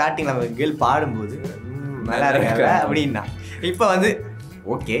ஃபிலிமில் ஸ்டார்டிங்கில் நம்ம கேர்ள் பாடும்போது நல்லா இருக்காங்க அப்படின்னா, இப்போ வந்து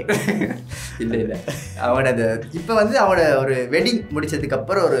ஓகே இல்லை அவனது இப்போ வந்து அவனை ஒரு வெட்டிங்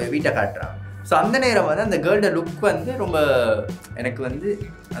முடிச்சதுக்கப்புறம் ஒரு வீட்டை காட்டுறான். ஸோ அந்த நேரம் வந்து அந்த கேர்ளோட லுக் வந்து ரொம்ப எனக்கு வந்து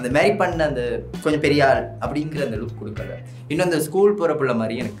அந்த மேரி பண்ண அந்த கொஞ்சம் பெரிய ஆள் அப்படிங்கிற அந்த லுக் கொடுக்கல. இன்னும் அந்த ஸ்கூல் போகிற பிள்ளை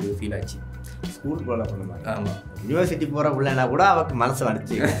மாதிரி எனக்கு ஃபீல் ஆச்சு. ஸ்கூல் போகிற பிள்ளை மாதிரி? ஆமாம். யூனிவர்சிட்டி போகிற பிள்ளைன்னா கூட அவருக்கு மனசு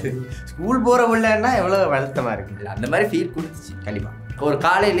வடிச்சு, ஸ்கூல் போகிற பிள்ளைன்னா எவ்வளோ வருத்தமாக இருக்குது. அந்த மாதிரி ஃபீல் கொடுத்துச்சு கண்டிப்பாக. ஒரு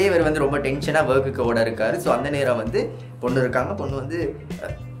காலையிலேயே இவர் வந்து ரொம்ப டென்ஷனாக ஒர்க்குக்கு ஓட இருக்காரு. ஸோ அந்த நேரம் வந்து பொண்ணு இருக்காங்க. பொண்ணு வந்து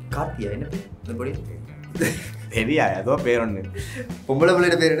கார்த்தியா என்ன பேர் தெரியா ஏதோ பேர் ஒன்று, பொம்பளை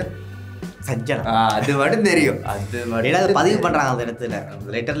பிள்ளையோட பேர் என்ன? சஞ்சனா. அது மட்டும் தெரியும். அது ஏதாவது பதிவு பண்ணுறாங்க அந்த இடத்துல, அந்த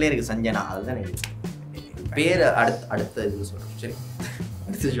லெட்டர்லேயே இருக்குது சஞ்சனா. அதுதான் பேர் அடுத்த இது சொல்கிறோம். சரி,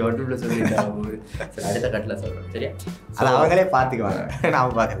 அடுத்த ஷார்ட்ல சொல்லிட்டு சரி அடுத்த கட்டில் சொல்கிறோம். சரியா? அது அவங்களே பார்த்துக்குவாங்க,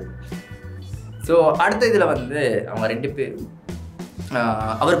 நாம் பார்க்குறது. ஸோ அடுத்த இதில் வந்து அவங்க 2 பேர்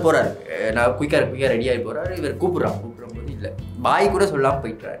அவர் போகிறாரு. நான் குயிக்காக ரெடியாகி போகிறாரு. இவர் கூப்பிட்றான் போது இல்லை பாய் கூட சொல்லாமல்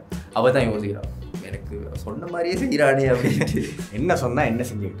போயிட்டுறாரு. அவள் தான் யோசிக்கிறான், எனக்கு சொன்ன மாதிரியே செய்கிறானே அப்படின்ட்டு. என்ன சொன்னால் என்ன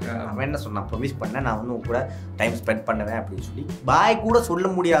செஞ்சுக்கிட்டு அவன் என்ன சொன்னான், ப்ரொமிஸ் பண்ண நான் வந்து கூட டைம் ஸ்பெண்ட் பண்ணுவேன் அப்படின்னு சொல்லி பாய் கூட சொல்ல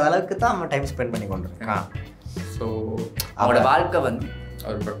முடியாத அளவுக்கு தான் அவன் டைம் ஸ்பெண்ட் பண்ணி கொண்டு இருக்கான். ஸோ அவனோட வாழ்க்கை வந்து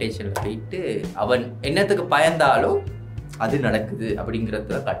ஒரு ரொட்டேஷனில் போயிட்டு அவன் என்னத்துக்கு பயந்தாலும் அது நடக்குது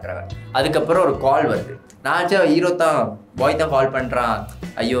அப்படிங்கிறத காட்டுறாங்க. அதுக்கப்புறம் ஒரு கால் வருது. நான் ஹீரோ தான் பாய் தான் கால் பண்ணுறான்.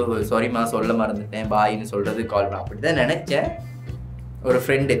 ஐயோ சாரிம்மா சொல்ல மறந்துட்டேன் பாய்ன்னு சொல்கிறது கால் பண்ண அப்படி தான் நினச்சேன். ஒரு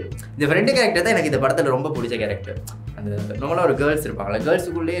ஃப்ரெண்டு, இந்த ஃப்ரெண்டு கேரக்டர் தான் எனக்கு இந்த படத்தில் ரொம்ப பிடிச்ச கேரக்டர். அந்த நம்மளாம் ஒரு கேர்ள்ஸ் இருப்பாங்களே,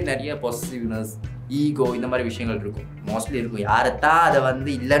 கேர்ள்ஸுக்குள்ளேயே நிறைய பாசிட்டிவ்னஸ், ஈகோ இந்த மாதிரி விஷயங்கள் இருக்கும், மோஸ்ட்லி இருக்கும். யாரைத்தான் அதை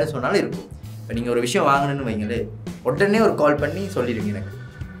வந்து இல்லைன்னு சொன்னாலும் இருக்கும். இப்போ நீங்கள் ஒரு விஷயம் வாங்கணுன்னு வைங்களே, உடனே ஒரு கால் பண்ணி சொல்லிடுங்க எனக்கு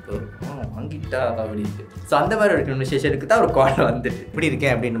வாங்கிட்டா அப்படின்ட்டு. ஸோ அந்த மாதிரி ஒரு கன்வர்சேஷனுக்கு தான் ஒரு கால் வந்துட்டு இப்படி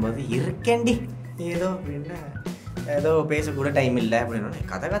இருக்கேன் அப்படின்னும் போது இருக்கேன்டி ஏதோ அப்படின்னா ஏதோ பேசக்கூட டைம் இல்லை அப்படின்னு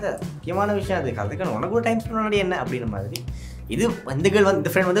கதை முக்கியமான விஷயம். அது கதைக்கு உனக்கு கூட டைம் ஸ்பெண்ட் பண்ணி என்ன அப்படின்ற மாதிரி. இது வந்துகள் வந்து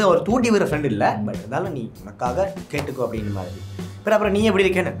இந்த ஃப்ரெண்ட் வந்து ஒரு தூண்டி வர ஃப்ரெண்ட் இல்லை, பட் இருந்தாலும் நீ உனக்காக கேட்டுக்கோ அப்படின்னு மாதிரி. அப்புறம் நீ எப்படி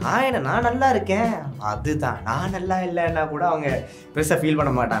இருக்கேன்னு, நான் நல்லா இருக்கேன். அதுதான் நான் நல்லா இல்லைன்னா கூட அவங்க பெருசாக ஃபீல்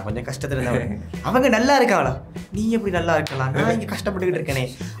பண்ண மாட்டான். கொஞ்சம் கஷ்டத்தில் இருந்தவங்க அவங்க நல்லா இருக்காங்களா, நீ எப்படி நல்லா இருக்கலாம், நான் இங்கே கஷ்டப்பட்டுக்கிட்டு இருக்கேனே,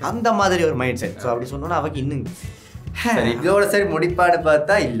 அந்த மாதிரி ஒரு மைண்ட் செட். ஸோ அப்படி சொன்னோன்னா அவங்க இன்னும் இதோட சரி முடிப்பாடு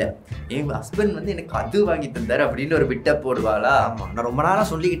பார்த்தா இல்லை, என் ஹஸ்பண்ட் வந்து எனக்கு அது வாங்கி தந்தார் அப்படின்னு ஒரு விட்ட போடுவாளா. ஆமாம், நான் ரொம்ப நாளாக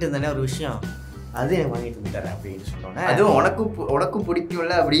சொல்லிக்கிட்டு இருந்தேனே ஒரு விஷயம், அது எனக்கு வாங்கி தந்துட்டாரு அப்படின்னு சொன்னோன்னே அதுவும் உனக்கும்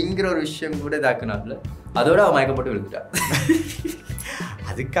பிடிக்கும்ல அப்படிங்கிற ஒரு விஷயம் கூட இதாக்குனால அதோட அவன் மயக்கப்பட்டு விழுந்துட்டா.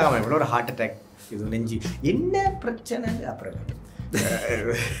 அதுக்காக அவன் எவ்வளோ ஒரு ஹார்ட் அட்டாக், இது நெஞ்சு என்ன பிரச்சனை அப்புறம்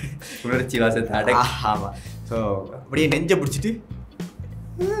உணர்ச்சி வாசத்தை அடை. ஆமாம். ஸோ அப்படியே நெஞ்சை பிடிச்சிட்டு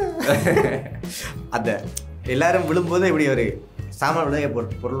அந்த எல்லாரும் விழும்போது இப்படி ஒரு சாமான் விழுக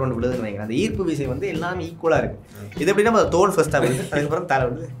பொருள் ஒன்று விழுதுன்னு வைங்க, அந்த ஈர்ப்பு விசை வந்து எல்லாமே ஈக்குவலாக இருக்குது. இது எப்படின்னா நம்ம தோல் ஃபர்ஸ்ட்டாக விழுது, அதுக்கப்புறம் தலை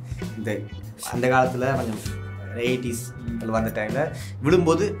விழுது. இந்த அந்த காலத்தில் கொஞ்சம் 80s வந்த டைமில்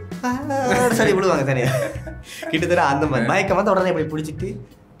விழும்போது சரி விழுவாங்க தானே, கிட்டத்தட்ட அந்த மாதிரி மயக்கம் வந்து உடனே இப்படி பிடிச்சிட்டு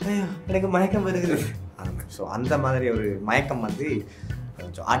ஐயோ எனக்கு மயக்கம் வருது. ஸோ அந்த மாதிரி ஒரு மயக்கம் வந்து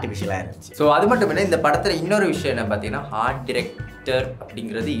கொஞ்சம் ஆர்டிஃபிஷியலாக இருந்துச்சு. ஸோ அது மட்டும் இல்லை, இந்த படத்தில் இன்னொரு விஷயம் என்ன பார்த்தீங்கன்னா, ஆர்ட் டிரெக்டர்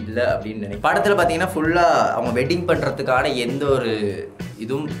அப்படிங்கிறது இல்லை அப்படின்னு நினைக்கிறேன். படத்தில் பார்த்தீங்கன்னா ஃபுல்லாக அவங்க வெட்டிங் பண்ணுறதுக்கான எந்த ஒரு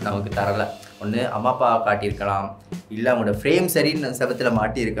இதுவும் நமக்கு தரலை. ஒன்று அம்மா அப்பா காட்டியிருக்கலாம், இல்லை அவங்களோட ஃப்ரேம் சரின்னு செவத்தில்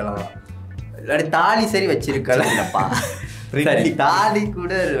மாட்டியிருக்கலாம், இல்லாட்டி தாலி சரி வச்சிருக்கலாம். இல்லைப்பா தாலி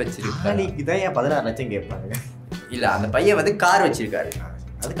கூட வச்சிருக்காங்க. தாலிக்கு தான் ஏன் 16 லட்சம் கேட்பாங்க. இல்லை அந்த பையன் வந்து கார் வச்சிருக்காரு,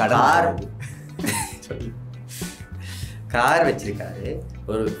 அது கார் வச்சிருக்காரு.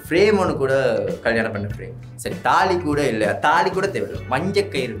 ஒரு ஃப்ரேம் ஒன்று கூட கல்யாணம் பண்ண ஃப்ரேம் சரி, தாலி கூட இல்லை, தாலி கூட தேவையில்லை,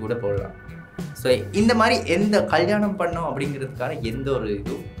 மஞ்சக்கயிறு கூட போடலாம். ஸோ இந்த மாதிரி எந்த கல்யாணம் பண்ணோம் அப்படிங்கிறதுக்கான எந்த ஒரு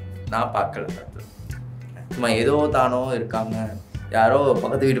இதுவும் நான் பார்க்கல. சும்மா ஏதோ தானோ இருக்காங்க, யாரோ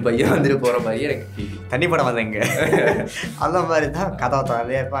பக்கத்து வீட்டு பையன் வந்துட்டு போகிற மாதிரி எனக்கு ஃபீல். தண்ணி படம் வந்தேங்க அந்த மாதிரி தான் கதை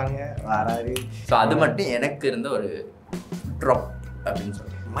தரவே இருப்பாங்க வராது. ஸோ அது மட்டும் எனக்கு இருந்த ஒரு ட்ராப் அப்படின்னு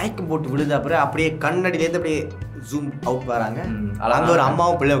சொல்லுவேன். மயக்கம் போட்டு விழுந்த அப்புறம் அப்படியே கண்ணடியிலேருந்து அப்படியே ஜூம் அவுட் வராங்க. அங்கே ஒரு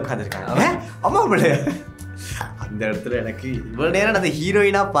அம்மாவும் பிள்ளை உட்காந்துருக்காங்க. அம்மாவும் பிள்ளை அந்த இடத்துல எனக்கு இவ்வளோ நேரம் அந்த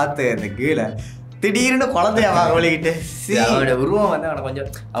ஹீரோயினாக பார்த்து அந்த கீழே திடீர்னு குழந்தைய ஒழிக்கிட்டு அவனோட உருவம் வந்து அவனை கொஞ்சம்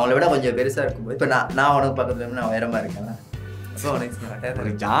அவங்கள விட கொஞ்சம் பெருசாக இருக்கும்போது இப்போ நான் அவனுக்கு பக்கத்துல நான் உயரமாக இருக்கேன். ஸோ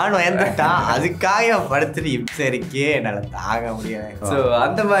ஒரு ஜான் வந்துட்டா அதுக்காக படுத்துட்டு இப்போ இருக்கே என்னால் தாங்க முடியாது. ஸோ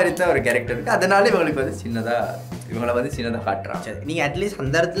அந்த மாதிரி தான் ஒரு கேரக்டர் இருக்குது. அதனால இவங்களுக்கு வந்து இவங்களை வந்து சின்னதாக காட்டுறான். சரி, நீங்கள் அட்லீஸ்ட்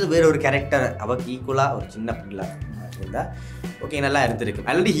அந்த இடத்துல வேற ஒரு கேரக்டர் அவருக்கு ஈக்குவலாக ஒரு சின்ன பிள்ளை இருந்தால் ஓகே, நல்லா எடுத்துருக்கு.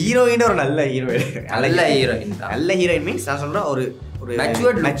 ஆல்ரெடி ஹீரோயின் ஒரு நல்ல ஹீரோயின். நல்ல ஹீரோயின் மீன்ஸ் நான் சொல்கிறேன் ஒரு ஒரு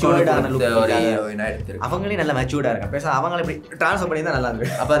மெச்சூர்டான ஹீரோயினாக எடுத்துருக்கு. அவங்களே நல்லா மெச்சூர்டாக இருக்காங்க. பேச அவங்களை இப்படி ட்ரான்ஸ்ஃபர் பண்ணி தான் நல்லா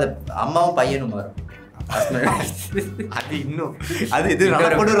இருக்கு. அப்போ அது அம்மாவும் பையனும் வரும். அது இன்னும் அது இது நல்லா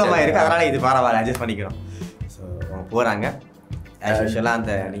கொடூரமாக இருக்குது. அதனால் இது பரவாயில்ல, அட்ஜஸ்ட் பண்ணிக்கிறோம். ஸோ அவங்க போகிறாங்க. ஆஸ் யூஷுவலாக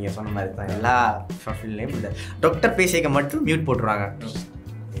அந்த நீங்கள் சொன்ன மாதிரி தான் எல்லா ஷார்ட்ஃபில்ம்லேயும் இந்த டாக்டர் பேசிக்க மட்டும் மியூட் போட்டுருவாங்க.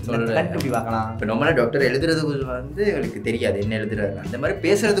 கண்டுபிடி பார்க்கலாம். இப்போ நம்மளால டாக்டர் எழுதுறது வந்து எங்களுக்கு தெரியாது என்ன எழுதுறாரு. அந்த மாதிரி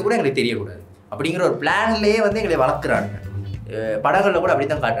பேசுறது கூட எங்களுக்கு தெரியக்கூடாது அப்படிங்கிற ஒரு பிளான்லேயே வந்து எங்களை வளர்க்குறாங்க. படங்களில் கூட அப்படி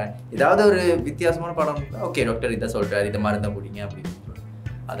தான் காட்டுறாங்க. ஏதாவது ஒரு வித்தியாசமான படம் ஓகே டாக்டர் இதை சொல்கிறார், இதை மாதிரி தான் பிடிங்க அப்படின்னு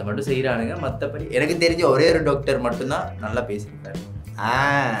அதை மட்டும் செய்கிறானுங்க. மற்றபடி எனக்கு தெரிஞ்ச ஒரே ஒரு டாக்டர் மட்டும்தான் நல்லா பேசியிருக்காரு.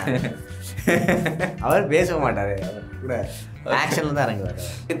 அவர் பேச மாட்டார், அவர் கூட ஆக்ஷனில் தான் இறங்குவார்.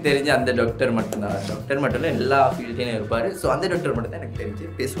 எனக்கு தெரிஞ்ச அந்த டாக்டர் மட்டும்தான். டாக்டர் மட்டும் இல்லை, எல்லா ஃபீல்ட்லேயும் இருப்பார். ஸோ அந்த டாக்டர் மட்டும் தான் எனக்கு தெரிஞ்சு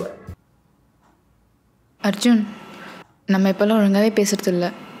பேசுவார். அர்ஜுன், நம்ம இப்போல்லாம் ஒழுங்காகவே பேசுறது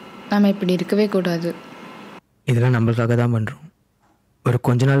இல்லை. நம்ம இப்படி இருக்கவே கூடாது. இதெல்லாம் நம்மளுக்காக தான் பண்ணுறோம். ஒரு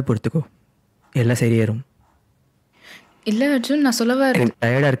கொஞ்ச நாள் பொறுத்துக்கோ, எல்லாம் சரியாயிரும். இல்லை அர்ஜுன், நான் சொல்லவா எனக்கு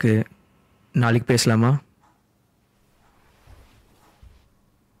டயர்டாக இருக்குது. நாளைக்கு பேசலாமா?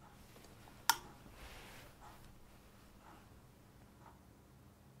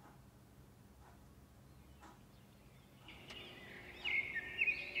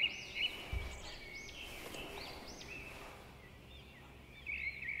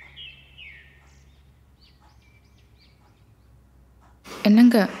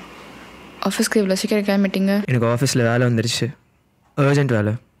 என்னங்க ஆஃபீஸ்க்கு இவ்வளோ சீக்கிரம் கிளம்பிட்டீங்க? எனக்கு ஆஃபீஸில் வேலை வந்துருச்சு, அர்ஜென்ட்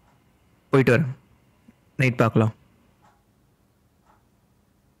வேலை. போயிட்டு வரேன், நைட் பார்க்கலாம்.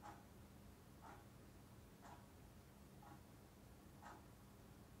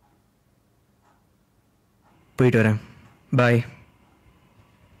 போயிட்டு வரேன், பாய்.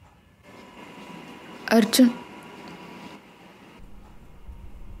 அர்ஜுன்,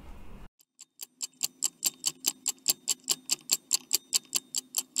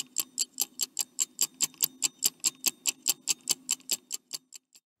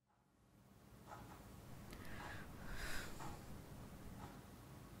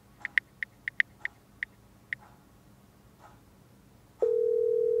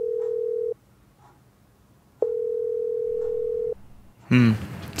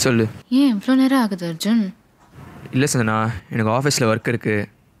 சொல்லு. ஏன் இவ்வளோ நேரம் ஆகுது அர்ஜுன்? இல்லை சந்தனா, எனக்கு ஆஃபீஸில் ஒர்க் இருக்குது.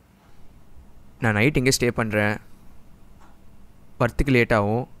 நான் நைட் இங்கே ஸ்டே பண்ணுறேன். வரத்துக்கு லேட்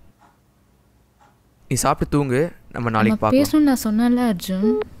ஆகும். நீ சாப்பிட்டு தூங்கு, நம்ம நாளைக்கு பார்க்கலாம். பேசணும்னு நான் சொன்னேன்ல அர்ஜுன்.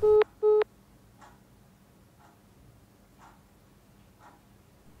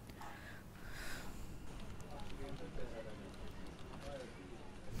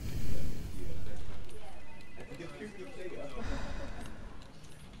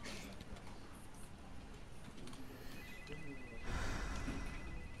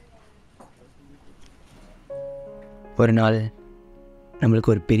 ஒரு நாள்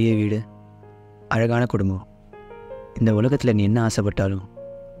நம்மளுக்கு ஒரு பெரிய வீடு, அழகான குடும்பம். இந்த உலகத்தில் நீ என்ன ஆசைப்பட்டாலும்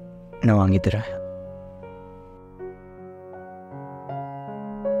நான் வாங்கித்தரேன்.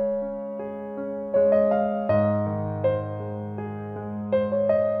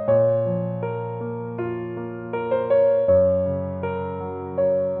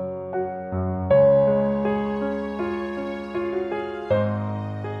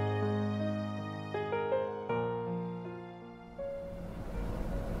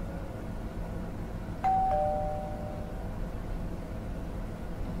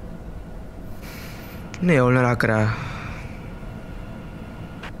 இன்னும் எவ்வளோ நேரம் ஆக்குறா?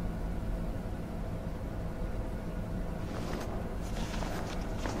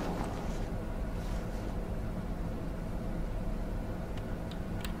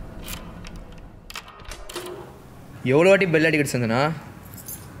 எவ்வளோ வாட்டி பெல் அடிக்கிட்டு சந்தனா,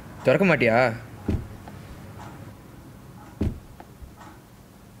 திறக்க மாட்டியா?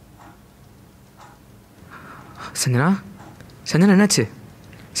 சந்தனா, சந்தனா என்னாச்சு?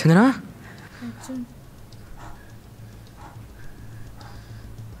 சந்தனா,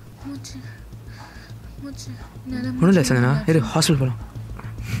 ஒன்றும் இல்லை சந்தனா, இரு ஹாஸ்பிட்டல் போகலாம்.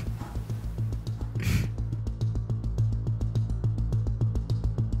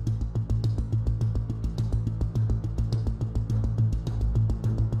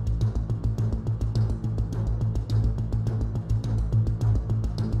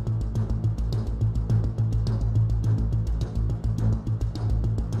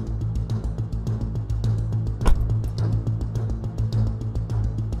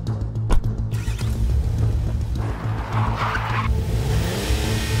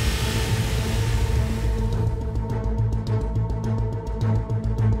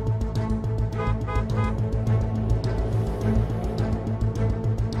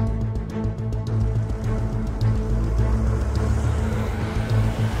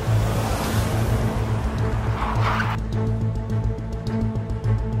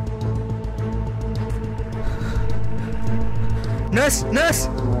 நர்ஸ்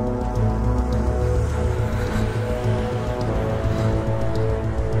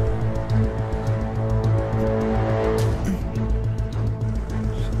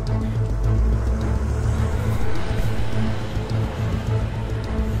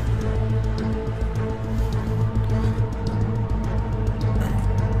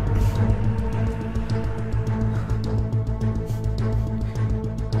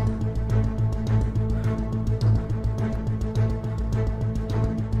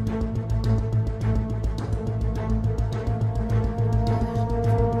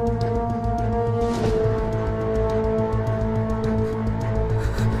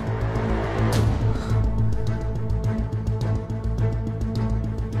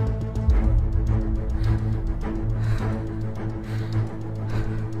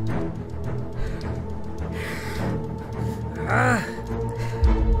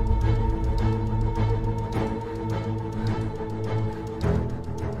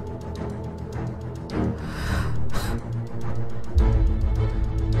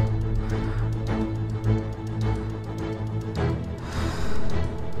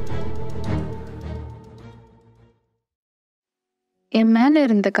என் மேலே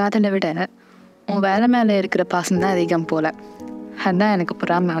இருந்த காதலை விட உன் வேலை மேலே இருக்கிற பாசம் தான் அதிகம் போல. அதுதான் எனக்கு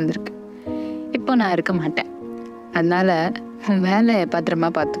புறாமல் வந்திருக்கு. இப்போ நான் இருக்க மாட்டேன். அதனால உன் வேலையை பத்திரமா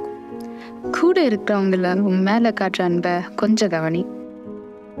பார்த்துக்கும். கூட இருக்கிறவங்கள உன் மேலே காட்டுற அன்பை கொஞ்சம் கவனி.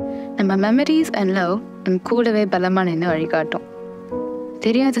 நம்ம மெமரிஸ் அண்ட் லவ் நம்ம கூடவே பலமாக நின்று வழிகாட்டும்.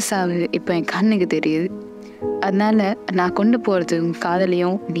 தெரியாத சாவு இப்போ என் கண்ணுக்கு தெரியுது. அதனால நான் கொண்டு போகிறது உன்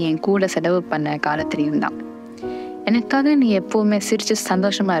காதலையும் நீ என் கூட செலவு பண்ண காலத்திலையும் தான். எனக்காக நீ எப்போவுமே சிரிச்சு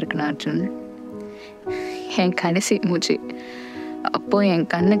சந்தோஷமாக இருக்கணும் அர்ஜுன். என் கடைசி மூச்சு அப்போ என்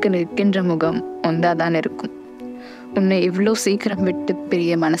கண்ணுக்கு நிற்கின்ற முகம் ஒன்றாதான் இருக்கும். உன்னை இவ்வளோ சீக்கிரம் விட்டு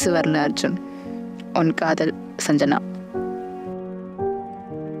பிரிய மனசு வரல அர்ஜுன். உன் காதல் சஞ்சனா.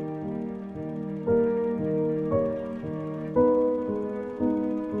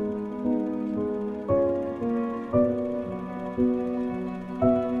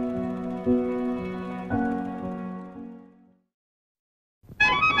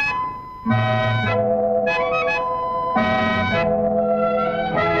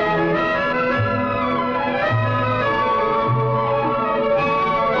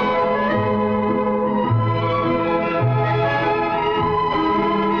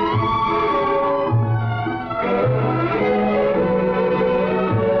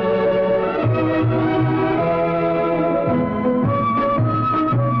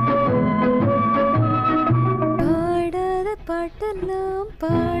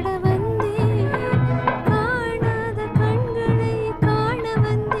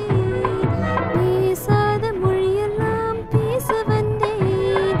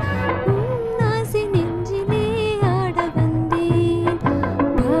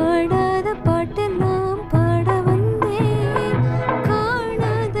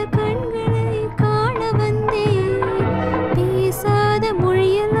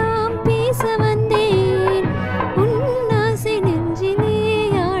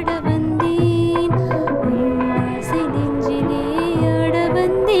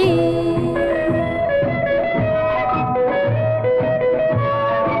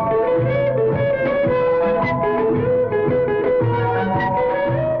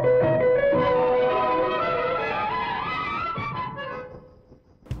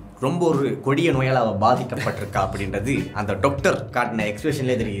 ரொம்ப ஒரு கொடிய நோயால் அவள் பாதிக்கப்பட்டிருக்கா அப்படின்றது அந்த டாக்டர் காட்டின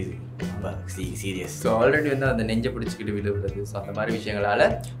எக்ஸ்பிரஷன்லேயே தெரியுது. சீரியஸ். ஸோ ஆல்ரெடி வந்து அந்த நெஞ்சை பிடிச்சிக்கிட்டு விழுவுறது, ஸோ அந்த மாதிரி விஷயங்களால்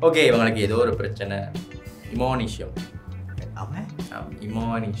ஓகே இவங்களுக்கு ஏதோ ஒரு பிரச்சனை. இமோனிஷம்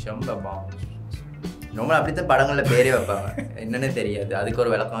ரொம்ப அப்படித்தான் படங்களில் பேரே வைப்பாங்க. என்னன்னு தெரியாது, அதுக்கு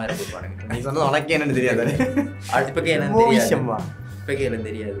ஒரு விளக்கம் இருக்கு பாருங்க. நீ சொன்னது உனக்கு என்னன்னு தெரியாது. அடுப்புக்கு என்னன்னு தெரியாது. இப்போ கேள்வி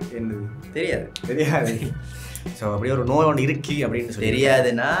தெரியாது என்னது தெரியாது தெரியாது. ஸோ அப்படியே ஒரு நோய் ஒன்று இருக்கு அப்படின்னு சொல்லி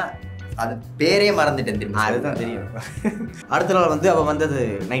தெரியாதுன்னா அது பேரே மறந்துட்டேன் தெரியுமா. அதுதான் தெரியும். அடுத்த நாள் வந்து அவள் வந்தது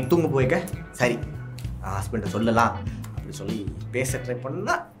நைட் தூங்க போய்க்க சரி ஹஸ்பண்டை சொல்லலாம் அப்படி சொல்லி பேச ட்ரை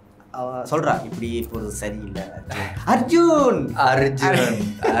பண்ணா அவன் சொல்றா இப்படி இப்போது சரியில்லை அர்ஜுன் அர்ஜுன்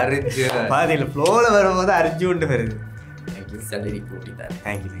அர்ஜுன் பாதியில் ஃப்ளோவில் வரும்போது அர்ஜுன் வருது. சேலரி கூட்டிட்டார்.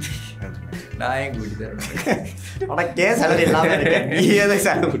 தேங்க்யூ நான் ஏன் கூட்டி தரேன் உனக்கே சேலரி இல்லாமல் இருக்கேன் நீ ஏதோ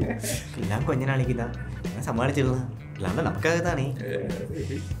சேலரி எல்லாம் கொஞ்ச நாளைக்கு தான் சமாளிச்சிடலாம் இல்லாமல் நமக்காக தானே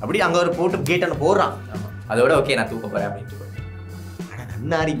அப்படி அங்கே ஒரு போட்டு கேட் ஒன்று போடுறான். அதோட ஓகே நான் தூக்க போறேன் அப்படின்ட்டு ஆனால்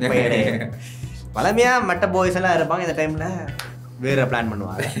கண்ணாடி பையனே பழமையாக மற்ற பாய்ஸ் எல்லாம் இருப்பாங்க இந்த டைமில் வேற பிளான்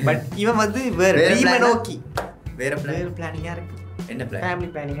பண்ணுவாங்க. பட் இவன் வந்து வேற ட்ரீமை நோக்கி வேற பிளானிங்காக இருக்கு. என்ன பிளான்? ஃபேமிலி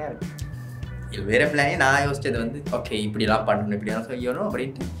பிளானிங்காக இருக்கு. இல்லை வேற பிளானே நான் யோசிச்சது வந்து ஓகே இப்படிலாம் பண்ணணும் இப்படிலாம் செய்யணும்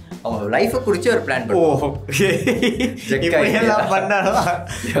அப்படின்ட்டு அவங்க லைஃபை குறித்து ஒரு பிளான் பண்ணுவோம். எல்லாம் பண்ணாலும்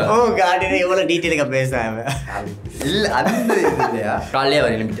ஓ காடியில் எவ்வளோ டீட்டெயிலுக்கு பேசுறாங்க. இல்லை அந்த இது இல்லையா காலையே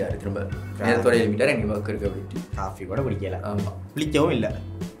அவர் எழுப்பிட்டார் திரும்ப நேரத்தோட எழுப்பிட்டார் எனக்கு ஒர்க் இருக்கு அப்படின்ட்டு. காஃபி கூட குடிக்கல. ஆமாம் குளிக்கவும் இல்லை.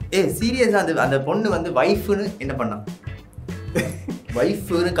 சீரியஸாக அந்த பொண்ணு வந்து ஒய்ஃப்னு என்ன பண்ணான்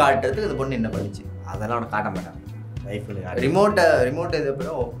ஒய்ஃப்னு காட்டுறதுக்கு அந்த பொண்ணு என்ன பண்ணிச்சு அதெல்லாம் அவனை காட்ட மாட்டான். லைஃப்னு ரிமோட்டை இது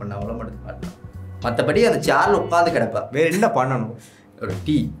அப்புறம் ஓப்பன் பண்ண அவ்வளோ மட்டும் காட்டலாம். மற்றபடி அந்த சேர்ல உட்காந்து கிடப்பா. வேற என்ன பண்ணணும்? ஒரு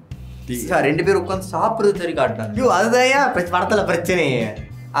டீ ரெண்டு பேரும் உட்காந்து சாப்பிட்றது சரி காட்டுறாங்க. ஐயோ அதுதான் படத்தில் பிரச்சனையே.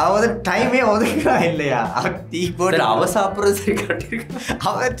 அவன் வந்து டைமே ஒதுக்குறா இல்லையா? அவன் டீ போட்டு அவன் சாப்பிட்றது சரி காட்டிருக்கான்.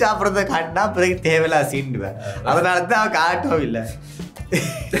 அவன் சாப்பிட்றத காட்டினா பிறகு தேவையில்லா சீண்டுவேன். அதனால தான் அவன் காட்டவும் இல்லை.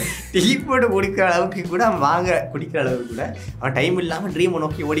 டீ போட்டு குடிக்கிற அளவுக்கு கூட அவன் குடிக்கிற அளவுக்கு கூட அவன் டைம் இல்லாமல் ட்ரீமை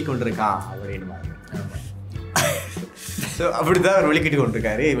நோக்கி ஓடிக்கொண்டிருக்கான் அப்படின்னு. ஸோ அப்படிதான் அவர் வெளிக்கிட்டு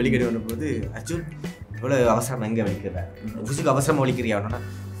கொண்டிருக்காரு. வெளிக்கிட்டு கொண்டு போது அர்ஜுன் இவ்வளோ அவசரம் எங்கே வெளிக்கிறேன் புதுசுக்கு அவசரமாக ஒழிக்கிறியா அப்படின்னா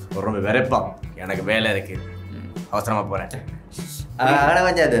ஒரு ரொம்ப வெறுப்பான் எனக்கு வேலை இருக்கு அவசரமாக போகிறேன். ஆனால்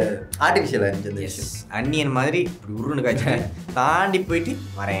கொஞ்சம் அது ஆர்டிஃபிஷியலாக இருந்துச்சு அந்த விஷயம். அன்னியன் மாதிரி இப்படி உருன்னு காய்ச்சி தாண்டி போயிட்டு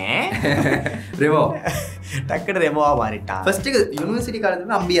வரேன் ரெமோ டக்குனு ரெமோவாக மாறிட்டான். ஃபர்ஸ்ட்டு யூனிவர்சிட்டி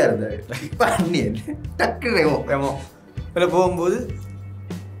காலேஜில் அம்பியாக இருந்தார். இப்போ அன்னியன் டக்கு ரெமோ இதில் போகும்போது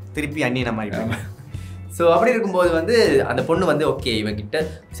திருப்பி அன்னியனை மாறிட்டாங்க. ஸோ அப்படி இருக்கும்போது வந்து அந்த பொண்ணு வந்து ஓகே இவன்கிட்ட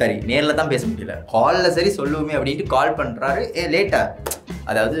சரி நேரில் தான் பேச முடியல காலில் சரி சொல்லுவோமே அப்படின்ட்டு கால் பண்ணுறாரு. லேட்டாக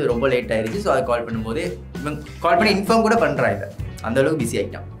அதாவது ரொம்ப லேட் ஆயிடுச்சு. ஸோ அதை கால் பண்ணும்போது இவன் கால் பண்ணி இன்ஃபார்ம் கூட பண்ணுறான். இல்லை அந்தளவுக்கு பிஸி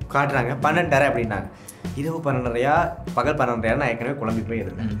ஆகிட்டான். காட்டுறாங்க 12:30 அப்படின்னாங்க. இரவு 12:30 பகல் 12:30 நான் ஏற்கனவே குழம்பி போய்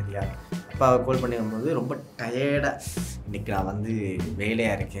இருந்தேன் சரியா. அப்போ அவள் கால் பண்ணி வரும்போது ரொம்ப டயர்டாக இன்னைக்கு நான் வந்து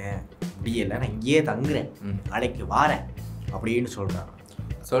வேலையாக இருக்கேன் முடியலை நான் இங்கேயே தங்குறேன் நாளைக்கு வாரேன் அப்படின்னு சொல்கிறாங்க.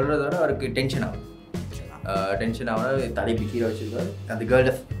 சொல்கிறதோட அவருக்கு டென்ஷன் ஆகும். டென்ஷன் ஆக தலைக்கு கீழே வச்சுருக்காரு. அந்த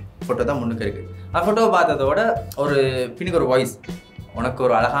கேர்ளோட ஃபோட்டோ தான் முன்னுக்கு இருக்குது. அந்த ஃபோட்டோவை பார்த்ததோட ஒரு பின்னுக்கு ஒரு வாய்ஸ் உனக்கு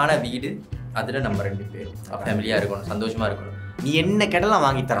ஒரு அழகான வீடு அதில் நம்ம 2 பேரும் ஃபேமிலியாக இருக்கணும் சந்தோஷமாக இருக்கணும் நீ என்ன கேட்டலாம்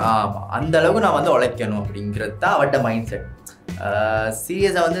வாங்கித்தரேன். ஆமாம் அந்த அளவுக்கு நான் வந்து உழைக்கணும் அப்படிங்கிறது தான் அவட்ட மைண்ட் செட்.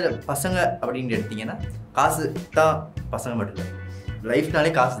 சீரியஸாக வந்து பசங்க அப்படின்னு எடுத்திங்கன்னா காசு தான் பசங்க மட்டும் இல்லை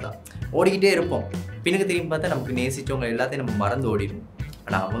லைஃப்னாலே காசு தான். ஓடிக்கிட்டே இருப்போம். பின்னுக்கு திரும்பி பார்த்தா நமக்கு நேசித்தவங்க எல்லாத்தையும் நம்ம மறந்து ஓடிடுவோம்.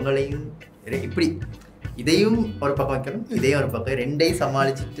 ஆனால் அவங்களையும் இப்படி இதையும் ஒரு பக்கம் வைக்கணும் இதையும் ஒரு பக்கம் 2ஐயும்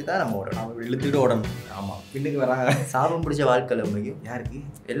சமாளிச்சுட்டு தான் நம்ம ஓடணும். அவங்க இழுத்துட்டு ஓடணும். ஆமாம் பின்னுக்கு வராங்க. சாபம் பிடிச்ச வாழ்க்கையில் முடியும் யாருக்கு?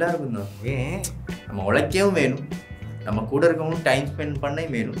 எல்லாருக்கும் தான். ஏன் நம்ம உழைக்கவும் வேணும் நம்ம கூட இருக்கவங்களும் டைம் ஸ்பெண்ட்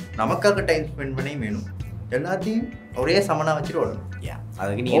பண்ணையும் வேணும் நமக்காக டைம் ஸ்பெண்ட் பண்ணையும் வேணும். எல்லாத்தையும் ஒரே சமனாக வச்சுட்டு ஓடணும்.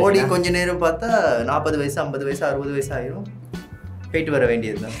 அதுக்கு நீ ஓடி கொஞ்ச நேரம் பார்த்தா 40 வயசு 50 வயசு 60 வயசு ஆயிரும். போயிட்டு வர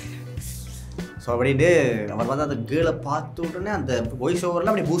வேண்டியது தான். ஸோ அப்படின்ட்டு அவர் வந்து அந்த கேர்ளை பார்த்த உடனே அந்த வாய்ஸ்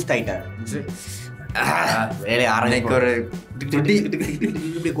ஓவரில் அப்படி பூஸ்ட் ஆகிட்டார். வேலையை ஆரம்பிக்க ஒரு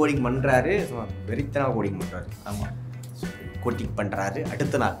இப்படி கோடிங் பண்ணுறாரு. வெறித்தனாக கோடிங் பண்ணுறாரு. ஆமாம் கோட்டிங் பண்ணுறாரு.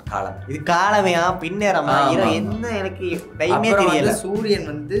 அடுத்த நாள் காலம் இது காலமையா பின்னேறமா என்ன எனக்கு டைமே தெரியல. சூரியன்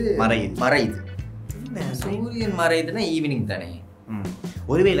வந்து மறையுது. சூரியன் மறையுதுன்னா ஈவினிங் தானே.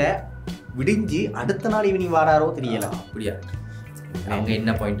 ஒருவேளை விடிஞ்சு அடுத்த நாள் ஈவினிங் வராரோ தெரியல. அப்படியா அவங்க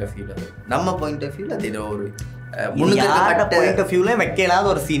என்ன பாயிண்ட் ஆஃப் வியூல நம்ம பாயிண்ட் ஆஃப் வியூல அது ஏதோ ஒரு வைக்கலாத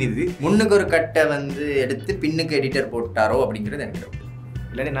ஒரு சீன். இது முன்னுக்கு ஒரு கட்டை வந்து எடுத்து பின்னுக்கு எடிட்டர் போட்டாரோ அப்படிங்கிறது எனக்கு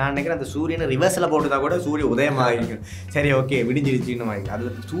இல்லாட்டி நான் நினைக்கிறேன் அந்த சூரியனை ரிவர்ஸில் போட்டுதா கூட சூரிய உதயமாக சரி ஓகே விடிஞ்சிருச்சுன்னு வாங்கி.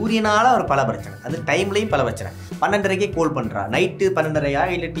 அது சூரியனால் ஒரு பல பிரச்சனை. அது டைம்லையும் பல பிரச்சனை. 12:30 கால் பண்ணுறா நைட்டு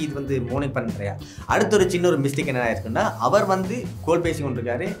 12:30 இல்லாட்டி இது வந்து மார்னிங் 12:30. அடுத்த ஒரு சின்ன ஒரு மிஸ்டேக் என்ன ஆயிருக்குன்னா அவர் வந்து கோல் பேசி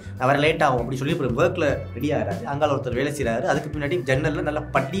கொண்டிருக்காரு. அவர் லேட் ஆகும் அப்படி சொல்லி இப்போ ஒர்க்கில் ரெடி ஆகிறாரு. அங்கால ஒருத்தர் வேலை செய்கிறாரு. அதுக்கு பின்னாடி ஜன்னலில் நல்லா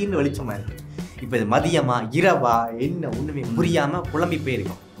பட்டின்னு வெளிச்சமாக இருக்குது. இப்போ இது மதியமா இரவா என்ன ஒன்றுமே புரியாமல் குழம்பி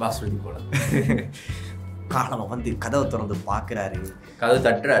போயிருக்கோம். வாசுதி போல காலமாக வந்து கதவை திறந்து பார்க்குறாரு. கதவு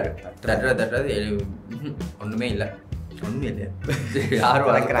தட்டுறாரு. ஒன்றுமே இல்லை யாரும்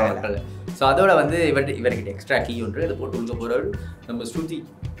வளர்க்குறாங்க. ஸோ அதோட வந்து இவர்கிட்ட எக்ஸ்ட்ரா கீ ஒன்று இதை போட்டு உள்ள போகிறாரு. நம்ம ஸ்ருதி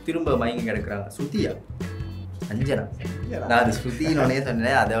திரும்ப மயங்கி கிடக்குறாங்க. ஸ்ருதியா சஞ்சனா, நான் அது ஸ்ருதினோடனே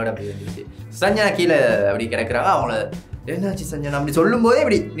சொன்னேன், அதோட அப்படி வந்துச்சு. சஞ்சனா கீழே அப்படி கிடக்குறாங்க. அவங்கள என்னாச்சு சஞ்சனா அப்படி சொல்லும் போதே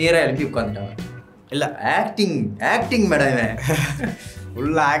இப்படி நேராக எழுப்பி உட்காந்துட்டாங்க. இல்லை ஆக்டிங் மேடம்,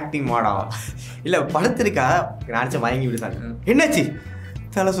 உள்ள ஆக்டிங் மாடம் இல்லை படுத்திருக்கா நினச்ச மயங்கி விடுதாங்க. என்னாச்சு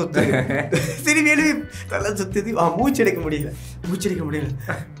தலை சுத்து சரி எழுதி தலை சுத்துது, மூச்சு எடுக்க முடியல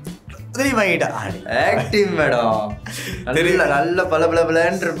திரும்பி வாங்கிட்டா. ஆக்டிங் மேடம் தெரியல, நல்ல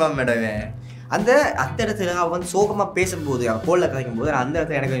பலன்னு இருப்பான் மேடம். அந்த இடத்துல அவன் வந்து சோகமாக பேசும்போது அவன் கோலில் கதைக்கும் போது அந்த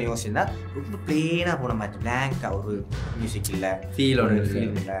இடத்துல எனக்கு யோசிச்சுன்னா ரொம்ப பிளெயினாக போன மாதிரி பிளாங்காக ஒரு மியூசிக் இல்லை, ஃபீல்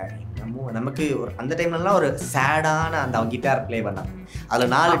இல்லை. நமக்கு ஒரு அந்த டைம்லலாம் ஒரு சேடான அந்த அவன் கிட்டார் ப்ளே பண்ணான்.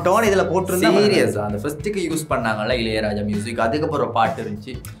 அதில் 4 டோன் இதில் போட்டுருந்தா சீரியஸாக அந்த ஃபர்ஸ்ட்டுக்கு யூஸ் பண்ணாங்கல்ல இளையராஜா மியூசிக், அதுக்கப்புறம் ஒரு பாட்டு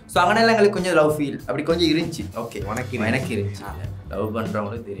இருந்துச்சு. ஸோ அங்கனெல்லாம் எங்களுக்கு கொஞ்சம் லவ் ஃபீல் அப்படி கொஞ்சம் இருந்துச்சு. ஓகே எனக்கு இருந்துச்சு. லவ்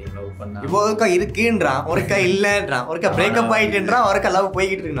பண்ணுறவங்களுக்கு தெரியும் லவ் பண்ணா. இப்போ ஒருக்கா இருக்குன்றான், ஒருக்கா இல்லைன்றான், ஒருக்கா பிரேக்கப் ஆகிட்டுன்றான், ஒருக்கா லவ்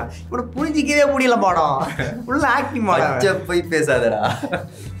போய்கிட்டு இருக்கான். இப்போ புரிஞ்சிக்கவே முடியல மாடம், உள்ள ஆக்டிங் மாடம் போய் பேசாதடா.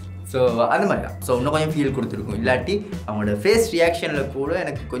 ஸோ அந்த மாதிரி தான். ஸோ இன்னும் கொஞ்சம் ஃபீல் கொடுத்துருக்கும். இல்லாட்டி அவங்களோட ஃபேஸ் ரியாக்ஷனில் கூட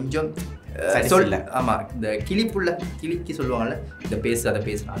எனக்கு கொஞ்சம் சொல்ல. ஆமாம், இந்த கிளிக்கு சொல்லுவாங்கள்ல, இந்த அதை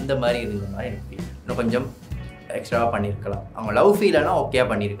பேசுகிறேன் அந்த மாதிரி இருந்த மாதிரி எனக்கு இன்னும் கொஞ்சம் எக்ஸ்ட்ராவாக பண்ணியிருக்கலாம். அவங்க லவ் ஃபீலெல்லாம் ஓகேயா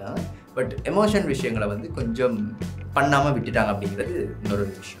பண்ணியிருக்காங்க. பட் எமோஷன் விஷயங்களை வந்து கொஞ்சம் பண்ணாமல் விட்டுட்டாங்க அப்படிங்கிறது இன்னொரு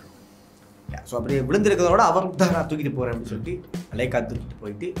விஷயம். ஸோ அப்படியே விழுந்திருக்கிறதோட அவர் தான் நான் தூக்கிட்டு போகிறேன் அப்படின்னு சொல்லிட்டு லைக்காக தூக்கிட்டு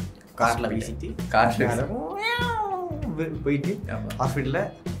போயிட்டு காரில் வீசிட்டு போயிட்டு ஹாஸ்பிட்டலில்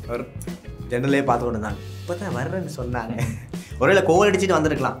ஒரு ஜெனரலே பார்த்து கொண்டு இருந்தாங்க. இப்போ தான் வர்றேன்னு சொன்னாங்க. ஒருவேளை கோல் அடிச்சுட்டு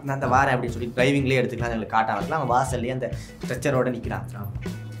வந்திருக்கலாம், நான் அந்த வாரேன் அப்படின்னு சொல்லி டிரைவிங்லேயே எடுத்துக்கலாம், எங்களுக்கு காட்ட வரலாம். அவன் வாசல்லையே அந்த ஸ்ட்ரெச்சரோடு நிற்கிறான்.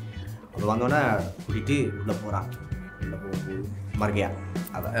 அப்போ வந்தோன்னே கூட்டிகிட்டு உள்ளே போகிறான். உள்ளே போகும்போது மறுகையா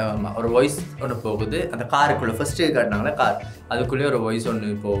அதான் ஒரு வாய்ஸ் ஒன்று போகுது அந்த காருக்குள்ளே. ஃபஸ்ட்டு காட்டினாங்களே கார், அதுக்குள்ளேயே ஒரு வாய்ஸ் ஒன்று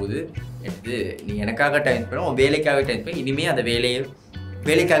போகுது. எடுத்து நீ எனக்காக டைம் ஸ்பெண்ட் உன் வேலைக்காக டைம் ஸ்பெண்ட், இனிமேல் அந்த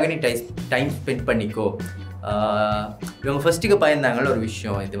வேலைக்காக நீ டைம் ஸ்பெண்ட் பண்ணிக்கோ. இவங்க ஃபஸ்ட்டுக்கு பயந்தாங்கள ஒரு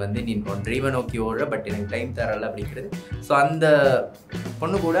விஷயம், இது வந்து நீ உன் ட்ரீமை நோக்கி ஓடுற பட் எனக்கு டைம் தரல அப்படிங்கிறது. ஸோ அந்த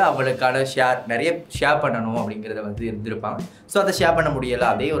பொண்ணு கூட அவளுக்கான நிறைய ஷேர் பண்ணணும் அப்படிங்கிறத வந்து இருந்திருப்பாங்க. ஸோ அதை ஷேர் பண்ண முடியலை.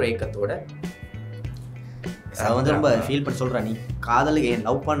 அதே ஒரு ஏக்கத்தோட அதை வந்து ரொம்ப ஃபீல் பண்ணி சொல்கிறேன். நீ காதலுக்கு ஏன்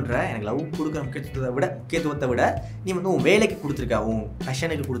லவ் பண்ணுற, எனக்கு லவ் கொடுக்குற முக்கியத்துவத்தை விட நீ வந்து உன் வேலைக்கு கொடுத்துருக்க, உன்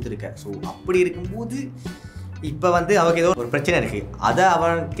பேஷனுக்கு கொடுத்துருக்க. ஸோ அப்படி இருக்கும்போது இப்போ வந்து அவனுக்கு ஏதோ ஒரு பிரச்சனை இருக்குது, அதை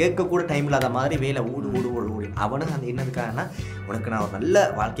அவன் கேட்கக்கூட டைம் இல்லாத மாதிரி வேலை ஓடி அவனும் அந்த என்னதுக்காகனா உனக்கு நான் ஒரு நல்ல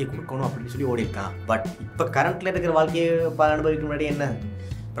வாழ்க்கையை கொடுக்கணும் அப்படின்னு சொல்லி ஓடி இருக்கான். பட் இப்போ கரண்ட்டில் இருக்கிற வாழ்க்கையை அனுபவிக்க முன்னாடி என்ன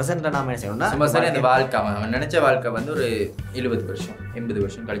ப்ரெசென்ட்டில் நாம் என்ன செய்யணும்னா அந்த வாழ்க்கை அவன் நினச்ச வாழ்க்கை வந்து ஒரு 70 வருஷம் 80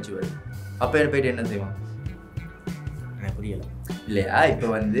 வருஷம் கழிச்சு வரும். அப்போ போயிட்டு என்ன செய்வான் எனக்கு புரியலை இல்லையா? இப்போ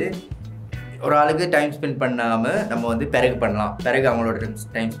வந்து ஒரு ஆளுக்கு டைம் ஸ்பெண்ட் பண்ணாமல் நம்ம வந்து பிறகு அவங்களோட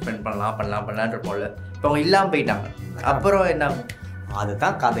டைம் ஸ்பெண்ட் பண்ணலான் இருப்போம்ல. இப்போ அவங்க இல்லாமல் போயிட்டாங்க, அப்புறம் என்ன ஆகும்?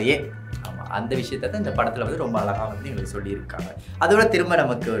 அதுதான் கதையே. ஆமாம், அந்த விஷயத்தை தான் இந்த படத்தில் வந்து ரொம்ப அழகாக வந்து எங்களுக்கு சொல்லியிருக்காங்க. அதோட திரும்ப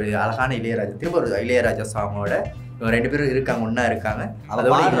நமக்கு ஒரு அழகான இளையராஜா சாங்கோட இவங்க 2 பேரும் இருக்காங்க, ஒன்றா இருக்காங்க. அதோட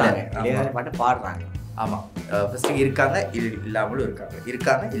பாட்டு பாடுறாங்க. ஆமாம், ஃபஸ்ட்டு இருக்காங்க இல்லாமலும் இருக்காங்க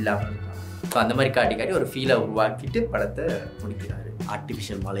இல்லாமலும் இருக்காங்க. ஸோ அந்த மாதிரி காட்டி ஒரு ஃபீலை உருவாக்கிட்டு படத்தை முடிக்கிறாரு.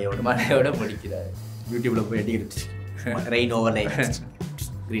 ஆர்டிஃபிஷியல் மலையோட முடிக்கிறாரு. யூடியூப்பில் போய் எடுத்து rain over light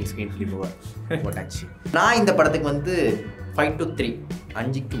green screen film over போட்டாச்சு. நான் இந்த படத்துக்கு வந்து 5 to 3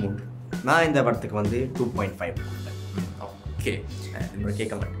 5க்கு 3. நான் இந்த படத்துக்கு வந்து 2.5. ஓகே,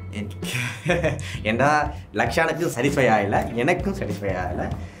 கேட்க மாட்டேன். ஏன்னா லக்ஷானுக்கும் சாட்டிஸ்ஃபை ஆகலை, எனக்கும் சாட்டிஸ்ஃபை ஆகலை.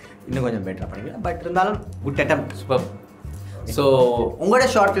 இன்னும் கொஞ்சம் பெட்டராக பண்ணிக்கலாம். பட் இருந்தாலும் குட் அட்டம், சூப்பர். ஸோ உங்களோட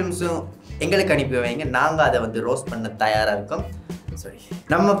ஷார்ட் ஃபிலிம்ஸும் எங்களுக்கு அனுப்பி வைங்க, நாங்கள் அதை வந்து ரோஸ்ட் பண்ண தயாராக இருக்கோம்.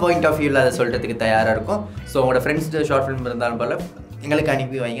 நம்ம பாயிண்ட் ஆஃப் வியூவில் அதை சொல்கிறதுக்கு தயாராக இருக்கும். ஸோ உங்களோட ஃப்ரெண்ட்ஸ் ஷார்ட் ஃபிலிம் இருந்தாலும் போல எங்களுக்கு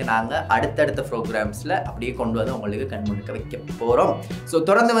அனுப்பி வைங்க, நாங்கள் அடுத்தடுத்த ப்ரோக்ராம்ஸில் அப்படியே கொண்டு வந்து உங்களுக்கு கண்முன்னுக்க வைக்க போகிறோம். ஸோ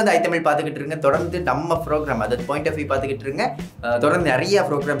தொடர்ந்து வந்து ஐத்தமிழ் பார்த்துக்கிட்டு இருங்க, தொடர்ந்து நம்ம ப்ரோக்ராம் அதாவது பாயிண்ட் ஆஃப் வியூ பார்த்துக்கிட்டு இருங்க. தொடர்ந்து நிறைய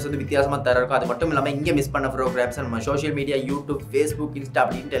ப்ரோக்ராம்ஸ் வந்து வித்தியாசமாக தர இருக்கும். அது மட்டும் இல்லாமல் இங்கே மிஸ் பண்ண ப்ரோக்ராம்ஸ் நம்ம social media, YouTube, Facebook, Insta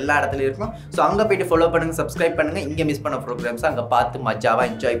அப்படின்ட்டு எல்லா இடத்துலையும் இருக்கும். ஸோ அங்கே போய்ட்டு ஃபாலோ பண்ணுங்கள், சப்ஸ்கிரைப் பண்ணுங்கள். இங்கே மிஸ் பண்ண ப்ரோக்ராம்ஸ் அங்கே பார்த்து மஜாவாக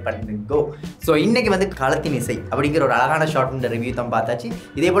என்ஜாய் பண்ணுங்கோ. ஸோ இன்றைக்கி வந்து காலத்தின் இசை அப்படிங்கிற ஒரு அழகான ஷார்ட் ஃபிலிம் ரிவ்யூ தான் பார்த்தாச்சு.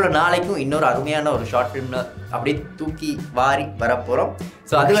 இதே போல் நாளைக்கும் இன்னொரு அருமையான ஒரு ஷார்ட் ஃபிலிமில் அப்படியே தூக்கி வாரி வரப்போகிறோம்.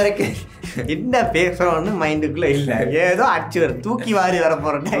 ஸோ அது வரைக்கும் என்ன பேசுகிறோன்னு மைண்டுக்குள்ளே இல்லை, ஏதோ அச்சு வரும். தூக்கி வாரி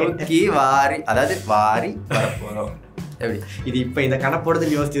வரப்போகிறோம், தூக்கி வாரி அதாவது வாரி வரப்போகிறோம். எப்படி இது இப்போ இந்த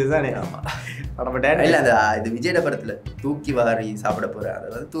கணப்போடுதல் யோசிச்சது தானே? ஆமாம், இல்லை அந்த இது விஜயோட படத்தில் தூக்கி வாரி சாப்பிட போகிறேன்,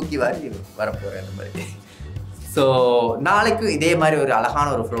 அதாவது தூக்கி வாரி வரப்போகிறேன் அந்த மாதிரி. ஸோ நாளைக்கும் இதே மாதிரி ஒரு அழகான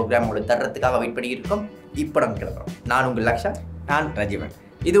ஒரு ப்ரோக்ராம் உங்களுக்கு தர்றதுக்காக வெயிட் பண்ணிக்கிட்டு இருக்கோம். இப்போ நம்ம கிளம்புறோம். நான் உங்கள் லக்ஷா, நான் ரஜீவன்.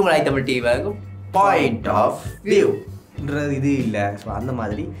 இது உங்கள் ஐத்தமிழ் டிவி பாயிண்ட் ஆஃப் வியூ இது இல்லை. ஸோ அந்த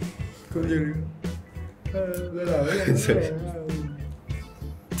மாதிரி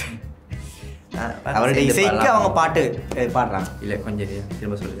அவருடைய இசைக்கு அவங்க பாட்டு பாடுறாங்க. இல்லை கொஞ்சம்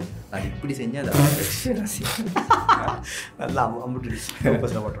திரும்ப சொல்லுங்க. நான் இப்படி செஞ்சேன் நல்லா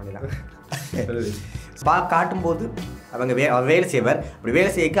காட்டும்போது அவங்க வேலை செய்வார். அப்படி வேலை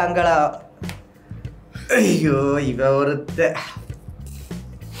செய்ய அங்கே ஐயோ இவ ஒருத்த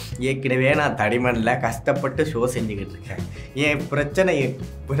ஏற்கனவே நான் தடிமனில் கஷ்டப்பட்டு ஷோ செஞ்சுக்கிட்டு இருக்கேன். என் பிரச்சனை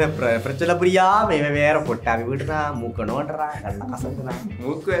புரியாம இவன் வேற போட்டான். விடுறான் மூக்க நோண்டுறான், கண்ணா கசங்குறான்.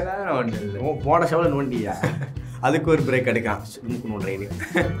 மூக்கு எல்லாம் ஒன்று இல்லை, போன ஷோவில் நோண்டியா அதுக்கு ஒரு பிரேக் எடுக்கான். மூக்கு நோண்டுறேன்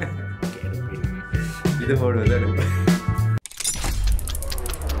இது போடுவது